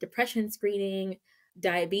postpartum depression screening,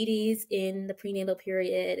 diabetes in the prenatal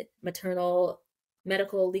period, maternal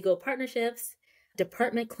medical legal partnerships,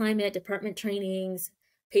 department climate, department trainings,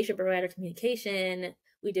 patient provider communication.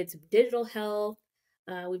 We did some digital health.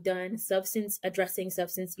 We've done addressing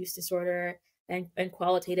substance use disorder, and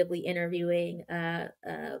qualitatively interviewing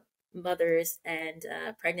mothers and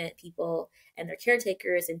pregnant people and their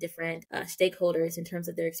caretakers and different stakeholders in terms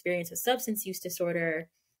of their experience with substance use disorder.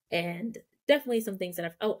 And definitely some things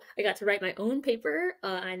that I got to write my own paper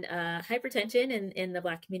on hypertension in the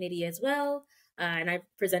Black community as well. And I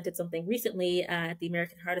presented something recently at the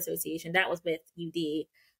American Heart Association. That was with UD.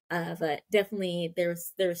 But definitely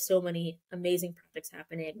there's so many amazing projects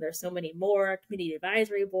happening. There's so many more community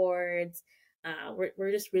advisory boards.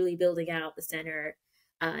 We're just really building out the center,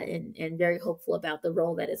 and very hopeful about the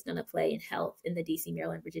role that it's going to play in health in the DC,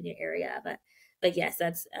 Maryland, Virginia area. But yes,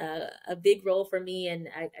 that's a big role for me, and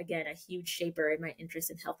again, a huge shaper in my interest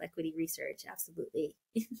in health equity research. Absolutely.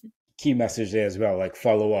 Key message there as well, like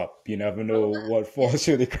follow up. You never know what falls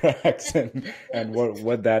through the cracks and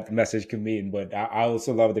what that message can mean. But I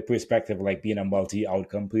also love the perspective of like being a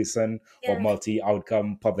multi-outcome person or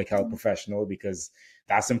multi-outcome public health professional, because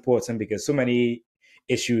that's important, because so many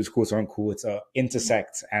issues, quote unquote,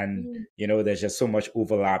 intersect, and there's just so much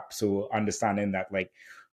overlap. So understanding that, like,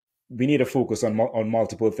 we need to focus on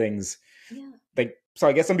multiple things. Like, so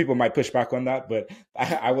I guess some people might push back on that, but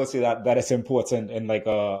I will say that it's important in like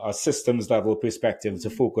a systems level perspective to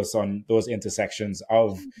focus on those intersections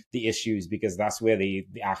of the issues, because that's where the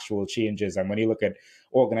actual change is. And when you look at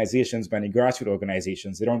organizations, many grassroots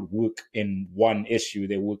organizations, they don't work in one issue,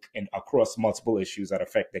 they work across multiple issues that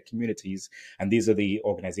affect their communities. And these are the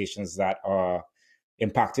organizations that are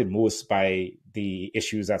impacted most by the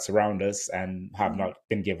issues that surround us and have not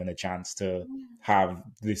been given a chance to have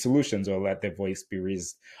the solutions or let their voice be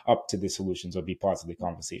raised up to the solutions or be part of the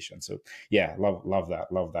conversation. So yeah, love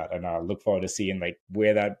that. And I look forward to seeing like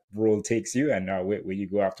where that role takes you and where you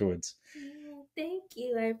go afterwards. Thank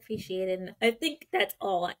you. I appreciate it. And I think that's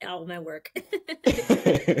all my work.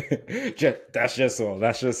 That's just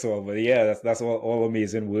all. But yeah, that's all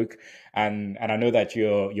amazing work. And I know that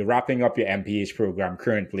you're wrapping up your MPH program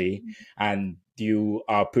currently, and you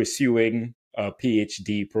are pursuing a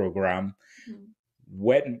PhD program.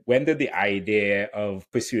 When did the idea of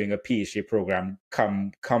pursuing a PhD program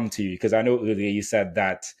come to you? Because I know earlier you said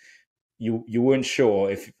that you weren't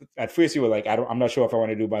sure if at first you were like, I'm not sure if I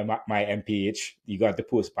want to do my MPH. You got the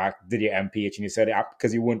post back, did your MPH, and you said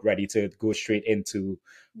because you weren't ready to go straight into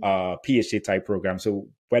PhD type program. So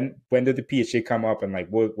when did the PhD come up, and like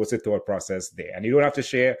what's the thought process there? And you don't have to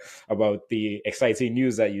share about the exciting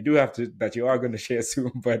news that you are going to share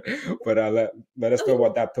soon, but let us know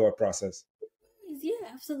about that thought process.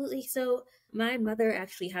 Yeah, absolutely. So my mother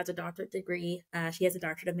actually has a doctorate degree. She has a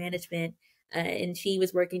doctorate of management. And she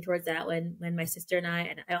was working towards that when my sister and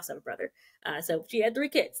I also have a brother. So she had 3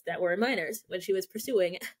 kids that were minors when she was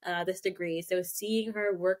pursuing this degree. So seeing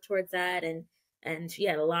her work towards that, and she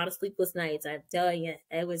had a lot of sleepless nights. I'm telling you,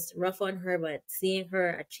 it was rough on her, but seeing her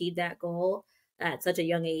achieve that goal at such a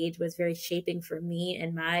young age was very shaping for me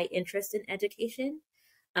and my interest in education.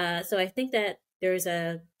 So I think that there's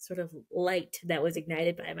a sort of light that was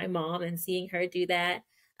ignited by my mom, and seeing her do that,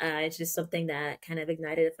 it's just something that kind of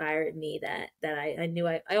ignited a fire in me that I knew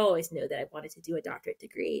I always knew that I wanted to do a doctorate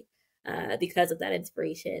degree because of that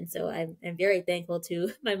inspiration. So I'm very thankful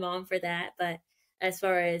to my mom for that. But as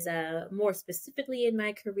far as more specifically in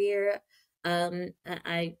my career,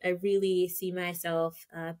 I really see myself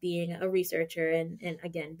being a researcher, and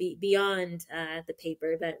again, beyond the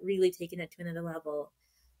paper, but really taking it to another level.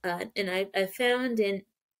 And I found in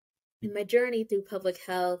my journey through public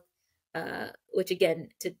health, which again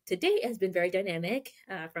to date has been very dynamic,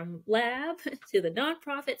 from lab to the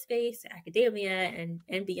nonprofit space, academia,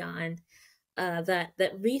 and beyond,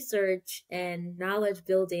 that research and knowledge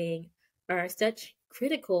building are such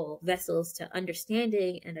critical vessels to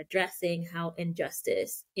understanding and addressing how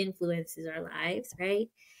injustice influences our lives, right?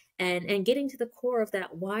 And getting to the core of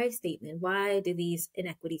that why statement. Why do these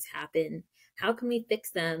inequities happen? How can we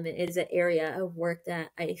fix them? Is an area of work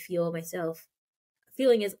that I feel myself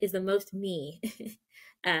feeling is the most me.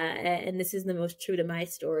 And this is the most true to my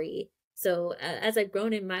story. So as I've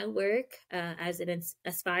grown in my work as an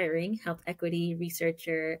aspiring health equity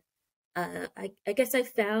researcher, I guess I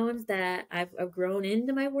found that I've grown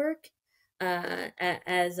into my work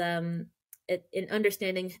as in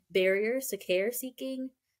understanding barriers to care seeking,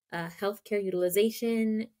 healthcare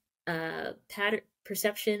utilization,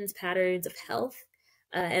 perceptions, patterns of health.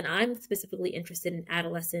 And I'm specifically interested in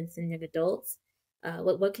adolescents and young adults.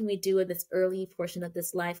 What can we do in this early portion of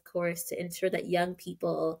this life course to ensure that young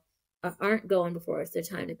people aren't going before it's their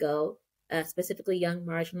time to go, specifically young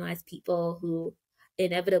marginalized people who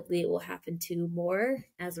inevitably will happen to more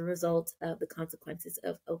as a result of the consequences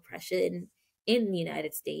of oppression in the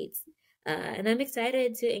United States. And I'm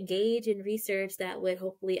excited to engage in research that would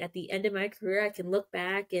hopefully at the end of my career, I can look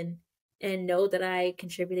back and know that I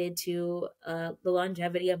contributed to the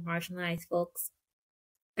longevity of marginalized folks,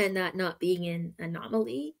 and that not being an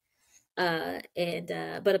anomaly, but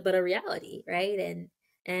a reality, right?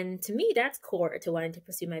 And to me, that's core to wanting to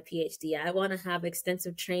pursue my PhD. I want to have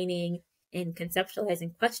extensive training in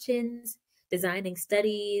conceptualizing questions, designing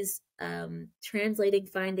studies, translating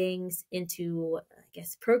findings into, I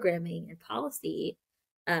guess, programming and policy.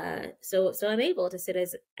 So I'm able to sit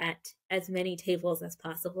at as many tables as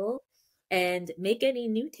possible, and make any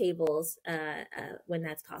new tables when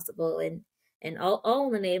that's possible, and all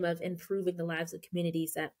in the name of improving the lives of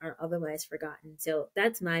communities that are otherwise forgotten. So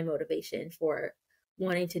that's my motivation for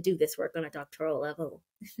wanting to do this work on a doctoral level.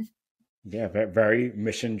 Yeah, very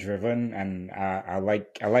mission driven, and I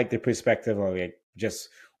like the perspective of like just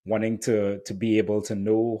wanting to be able to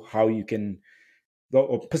know how you can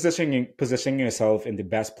positioning yourself in the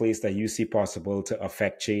best place that you see possible to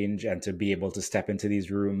affect change, and to be able to step into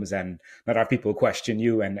these rooms and not have people question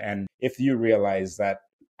you. And if you realize that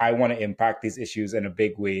I want to impact these issues in a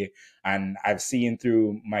big way, and I've seen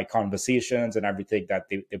through my conversations and everything that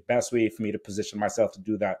the best way for me to position myself to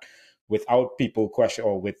do that without people question,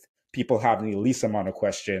 or with people having the least amount of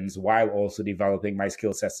questions, while also developing my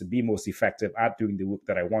skill sets to be most effective at doing the work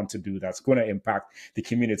that I want to do, that's going to impact the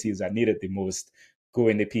communities that need it the most,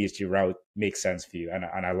 going the PhD route makes sense for you. And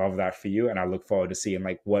I love that for you. And I look forward to seeing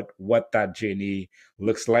like what that journey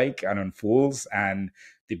looks like and unfolds. And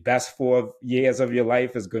the best 4 years of your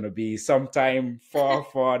life is going to be sometime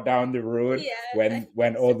far down the road, Yeah,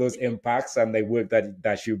 when all those impacts and the work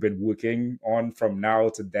that you've been working on from now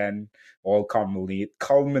to then all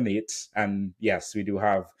culminates. And yes, we do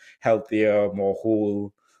have healthier, more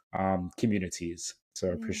whole communities. So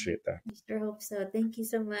I appreciate that. I sure hope so. Thank you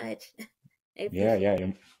so much. I Yeah, appreciate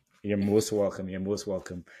yeah, you're most welcome. You're most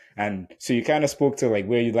welcome. And so you kind of spoke to like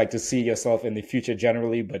where you'd like to see yourself in the future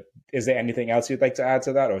generally, but is there anything else you'd like to add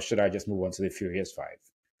to that, or should I just move on to the Furious Five?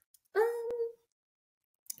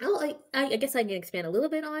 I guess I can expand a little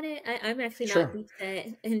bit on it. I'm actually not Sure. deep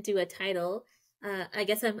set into a title. I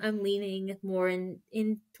guess I'm leaning more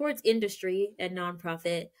in towards industry and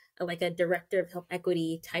nonprofit, like a director of health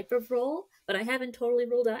equity type of role. But I haven't totally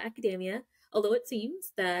ruled out academia, although it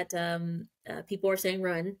seems that people are saying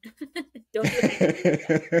run. Don't do it.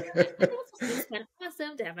 It also seems kind of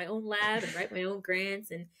awesome to have my own lab and write my own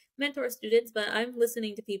grants and mentor students. But I'm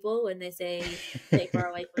listening to people when they say stay far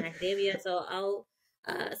away from academia. So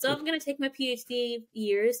I'm going to take my PhD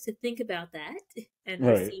years to think about that and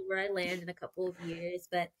we'll Right. see where I land in a couple of years.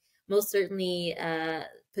 But most certainly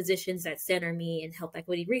positions that center me in health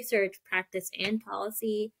equity research, practice, and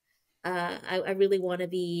policy. I really want to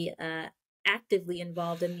be actively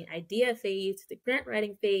involved in the idea phase, to the grant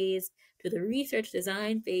writing phase, to the research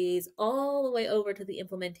design phase, all the way over to the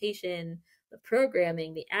implementation, the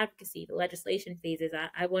programming, the advocacy, the legislation phases.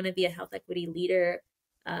 I want to be a health equity leader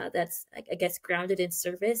that's, I guess, grounded in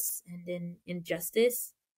service and in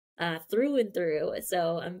justice through and through.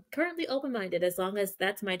 So I'm currently open-minded as long as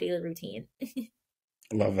that's my daily routine.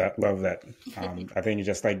 Love that. Love that. I think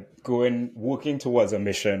just like working towards a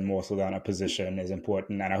mission more so than a position is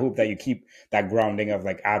important. And I hope that you keep that grounding of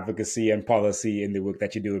like advocacy and policy in the work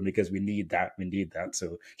that you're doing, because we need that. We need that.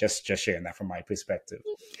 So just sharing that from my perspective.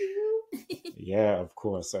 Yeah, of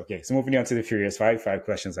course. Okay. So moving on to the Furious Five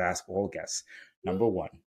questions I ask all guests. Number one,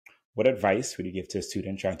 what advice would you give to a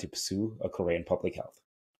student trying to pursue a career in public health?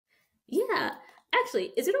 Yeah.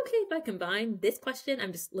 Actually, is it okay if I combine this question?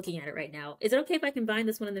 I'm just looking at it right now. Is it okay if I combine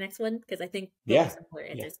this one and the next one? Because I think both are similar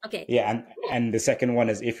answers. Okay. Yeah, and the second one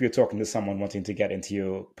is, if you're talking to someone wanting to get into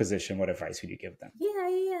your position, what advice would you give them?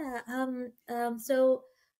 So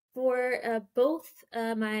for both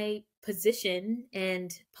my position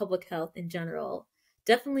and public health in general,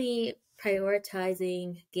 definitely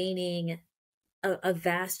prioritizing gaining a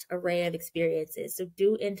vast array of experiences. So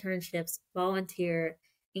do internships, volunteer,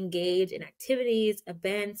 engage in activities,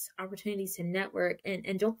 events, opportunities to network,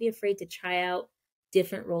 and don't be afraid to try out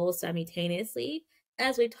different roles simultaneously.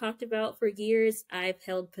 As we talked about, for years, I've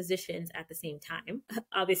held positions at the same time.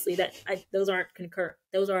 Obviously, those aren't concurrent.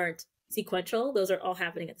 Those aren't sequential. Those are all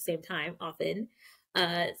happening at the same time often.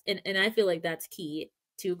 And I feel like that's key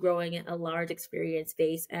to growing a large experience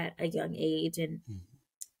base at a young age. And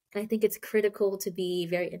I think it's critical to be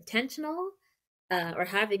very intentional or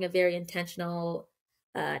having a very intentional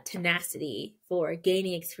tenacity for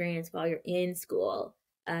gaining experience while you're in school.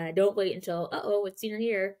 Don't wait until, it's senior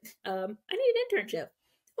year. I need an internship.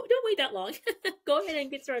 Don't wait that long. Go ahead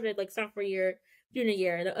and get started like sophomore year, junior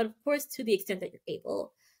year. And of course, to the extent that you're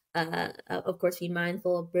able. Of course, be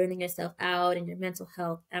mindful of burning yourself out and your mental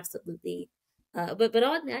health. Absolutely. But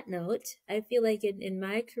on that note, I feel like in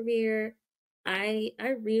my career, I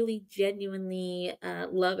really genuinely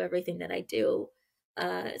love everything that I do.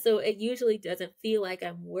 So it usually doesn't feel like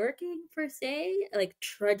I'm working per se, like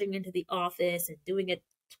trudging into the office and doing it,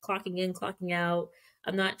 clocking in, clocking out.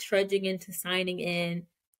 I'm not trudging into signing in,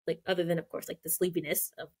 like other than, of course, like the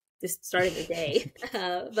sleepiness of just starting the day.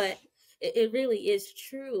 But it really is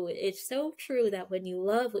true. It's so true that when you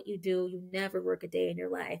love what you do, you never work a day in your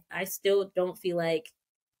life. I still don't feel like,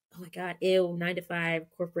 oh my God, ew, 9 to 5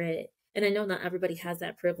 corporate. And I know not everybody has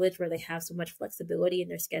that privilege where they have so much flexibility in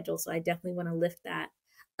their schedule. So I definitely want to lift that.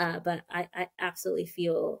 But I absolutely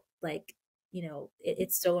feel like,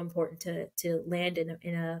 it's so important to land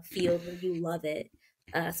in a field where you love it.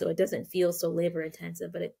 So it doesn't feel so labor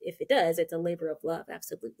intensive, but if it does, it's a labor of love.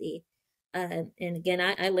 Absolutely. And again,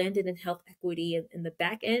 I landed in health equity in the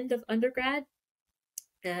back end of undergrad.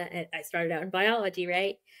 I started out in biology,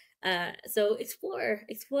 right? So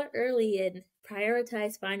explore early and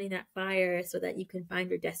prioritize finding that fire so that you can find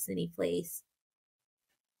your destiny place.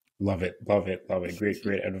 Love it.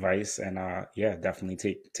 Great advice. And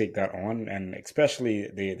definitely take that on. And especially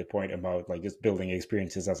the point about like just building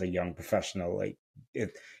experiences as a young professional. Like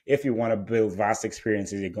if you want to build vast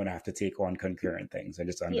experiences, you're going to have to take on concurrent things, and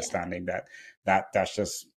just understanding that's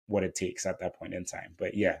just what it takes at that point in time.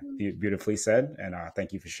 But beautifully said. And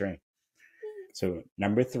thank you for sharing. So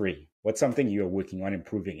number 3, what's something you're working on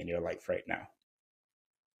improving in your life right now?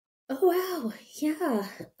 Oh, wow. Yeah.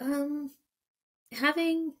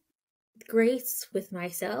 Having grace with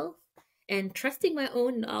myself and trusting my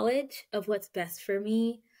own knowledge of what's best for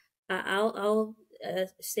me. I'll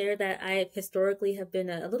share that I historically have been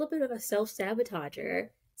a little bit of a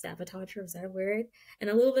self-sabotager. Sabotager, is that a word? And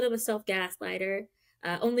a little bit of a self-gaslighter,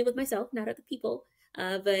 only with myself, not other people.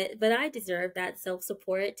 But I deserve that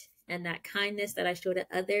self-support and that kindness that I show to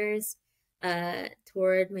others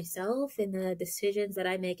toward myself and the decisions that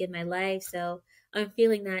I make in my life. So I'm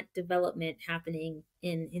feeling that development happening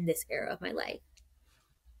in this era of my life.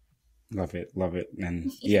 Love it.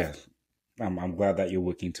 And I'm glad that you're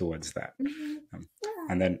working towards that.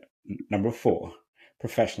 And then number 4,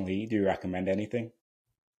 professionally, do you recommend anything?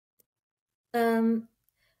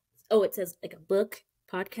 It says like a book,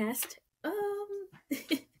 podcast.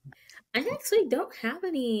 I actually don't have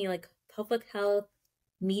any like public health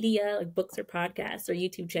media, like books or podcasts or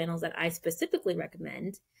YouTube channels that I specifically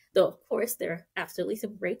recommend. Though, of course, there are absolutely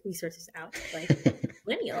some great resources out, like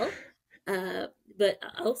Millennial. But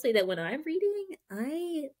I'll say that when I'm reading,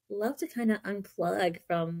 I love to kind of unplug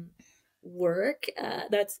from work.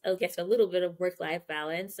 That's, I guess, a little bit of work-life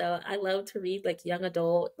balance. So I love to read like young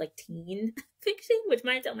adult, like teen fiction, which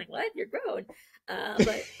might sound like, what? You're grown.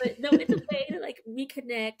 But no, it's a way to like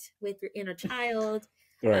reconnect with your inner child.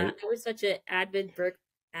 Right. I was such an avid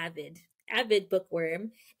avid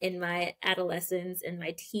bookworm in my adolescence and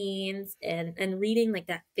my teens, and reading like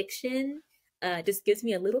that fiction just gives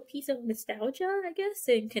me a little piece of nostalgia, I guess,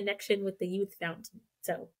 in connection with the youth fountain.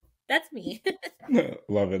 So that's me.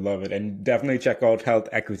 Love it, love it. And definitely check out Health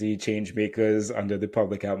Equity Changemakers under the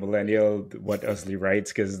Public Health Millennial, what Asli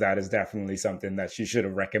writes, because that is definitely something that she should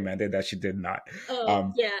have recommended that she did not. Oh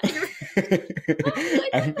Um, yeah, you're well, I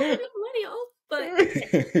and, don't know millennial, but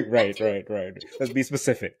that right, too. right, right. Let's be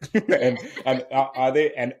specific. Yeah, And are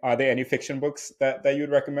there any fiction books that you'd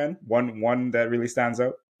recommend? One that really stands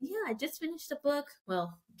out? yeah. I just finished a book.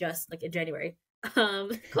 Well, just like in January,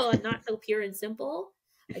 called "Not So Pure and Simple."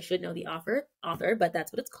 I should know the author, but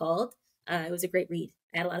that's what it's called. It was a great read.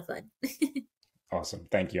 I had a lot of fun. Awesome,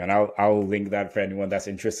 thank you. And I'll link that for anyone that's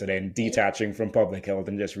interested in Yeah. detaching from public health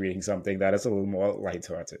and just reading something that is a little more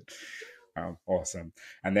lighthearted. Awesome.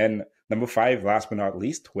 And then number 5, last but not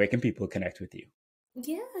least, where can people connect with you?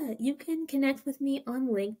 Yeah, you can connect with me on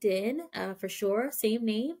LinkedIn, for sure. Same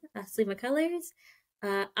name, Asli McCullers.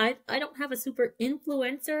 I don't have a super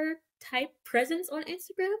influencer type presence on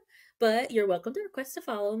Instagram, but you're welcome to request to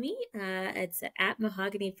follow me. It's at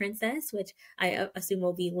Mahogany Princess, which I assume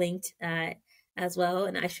will be linked as well.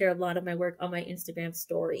 And I share a lot of my work on my Instagram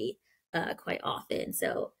story quite often,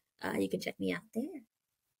 so you can check me out there.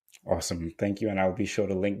 Awesome. Thank you. And I'll be sure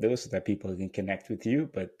to link those so that people can connect with you.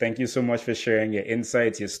 But thank you so much for sharing your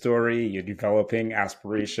insights, your story, your developing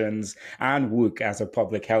aspirations, and work as a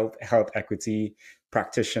public health equity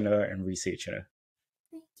practitioner and researcher.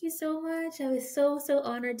 Thank you so much. I was so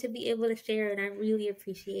honored to be able to share, and I really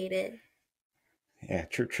appreciate it. Yeah,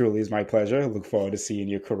 truly is my pleasure. Look forward to seeing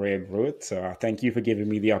your career growth. So thank you for giving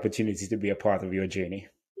me the opportunity to be a part of your journey.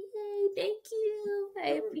 Yay, thank you. I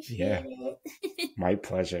Yeah, appreciate it. my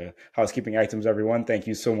pleasure. Housekeeping items, everyone. Thank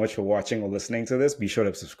you so much for watching or listening to this. Be sure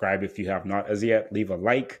to subscribe if you have not as yet. Leave a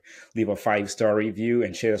like, leave a 5-star review,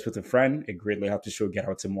 and share this with a friend. It greatly helps the show get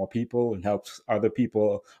out to more people and helps other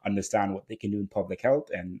people understand what they can do in public health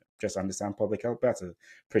and just understand public health better.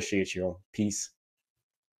 Appreciate you all. Peace.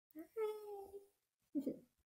 Bye.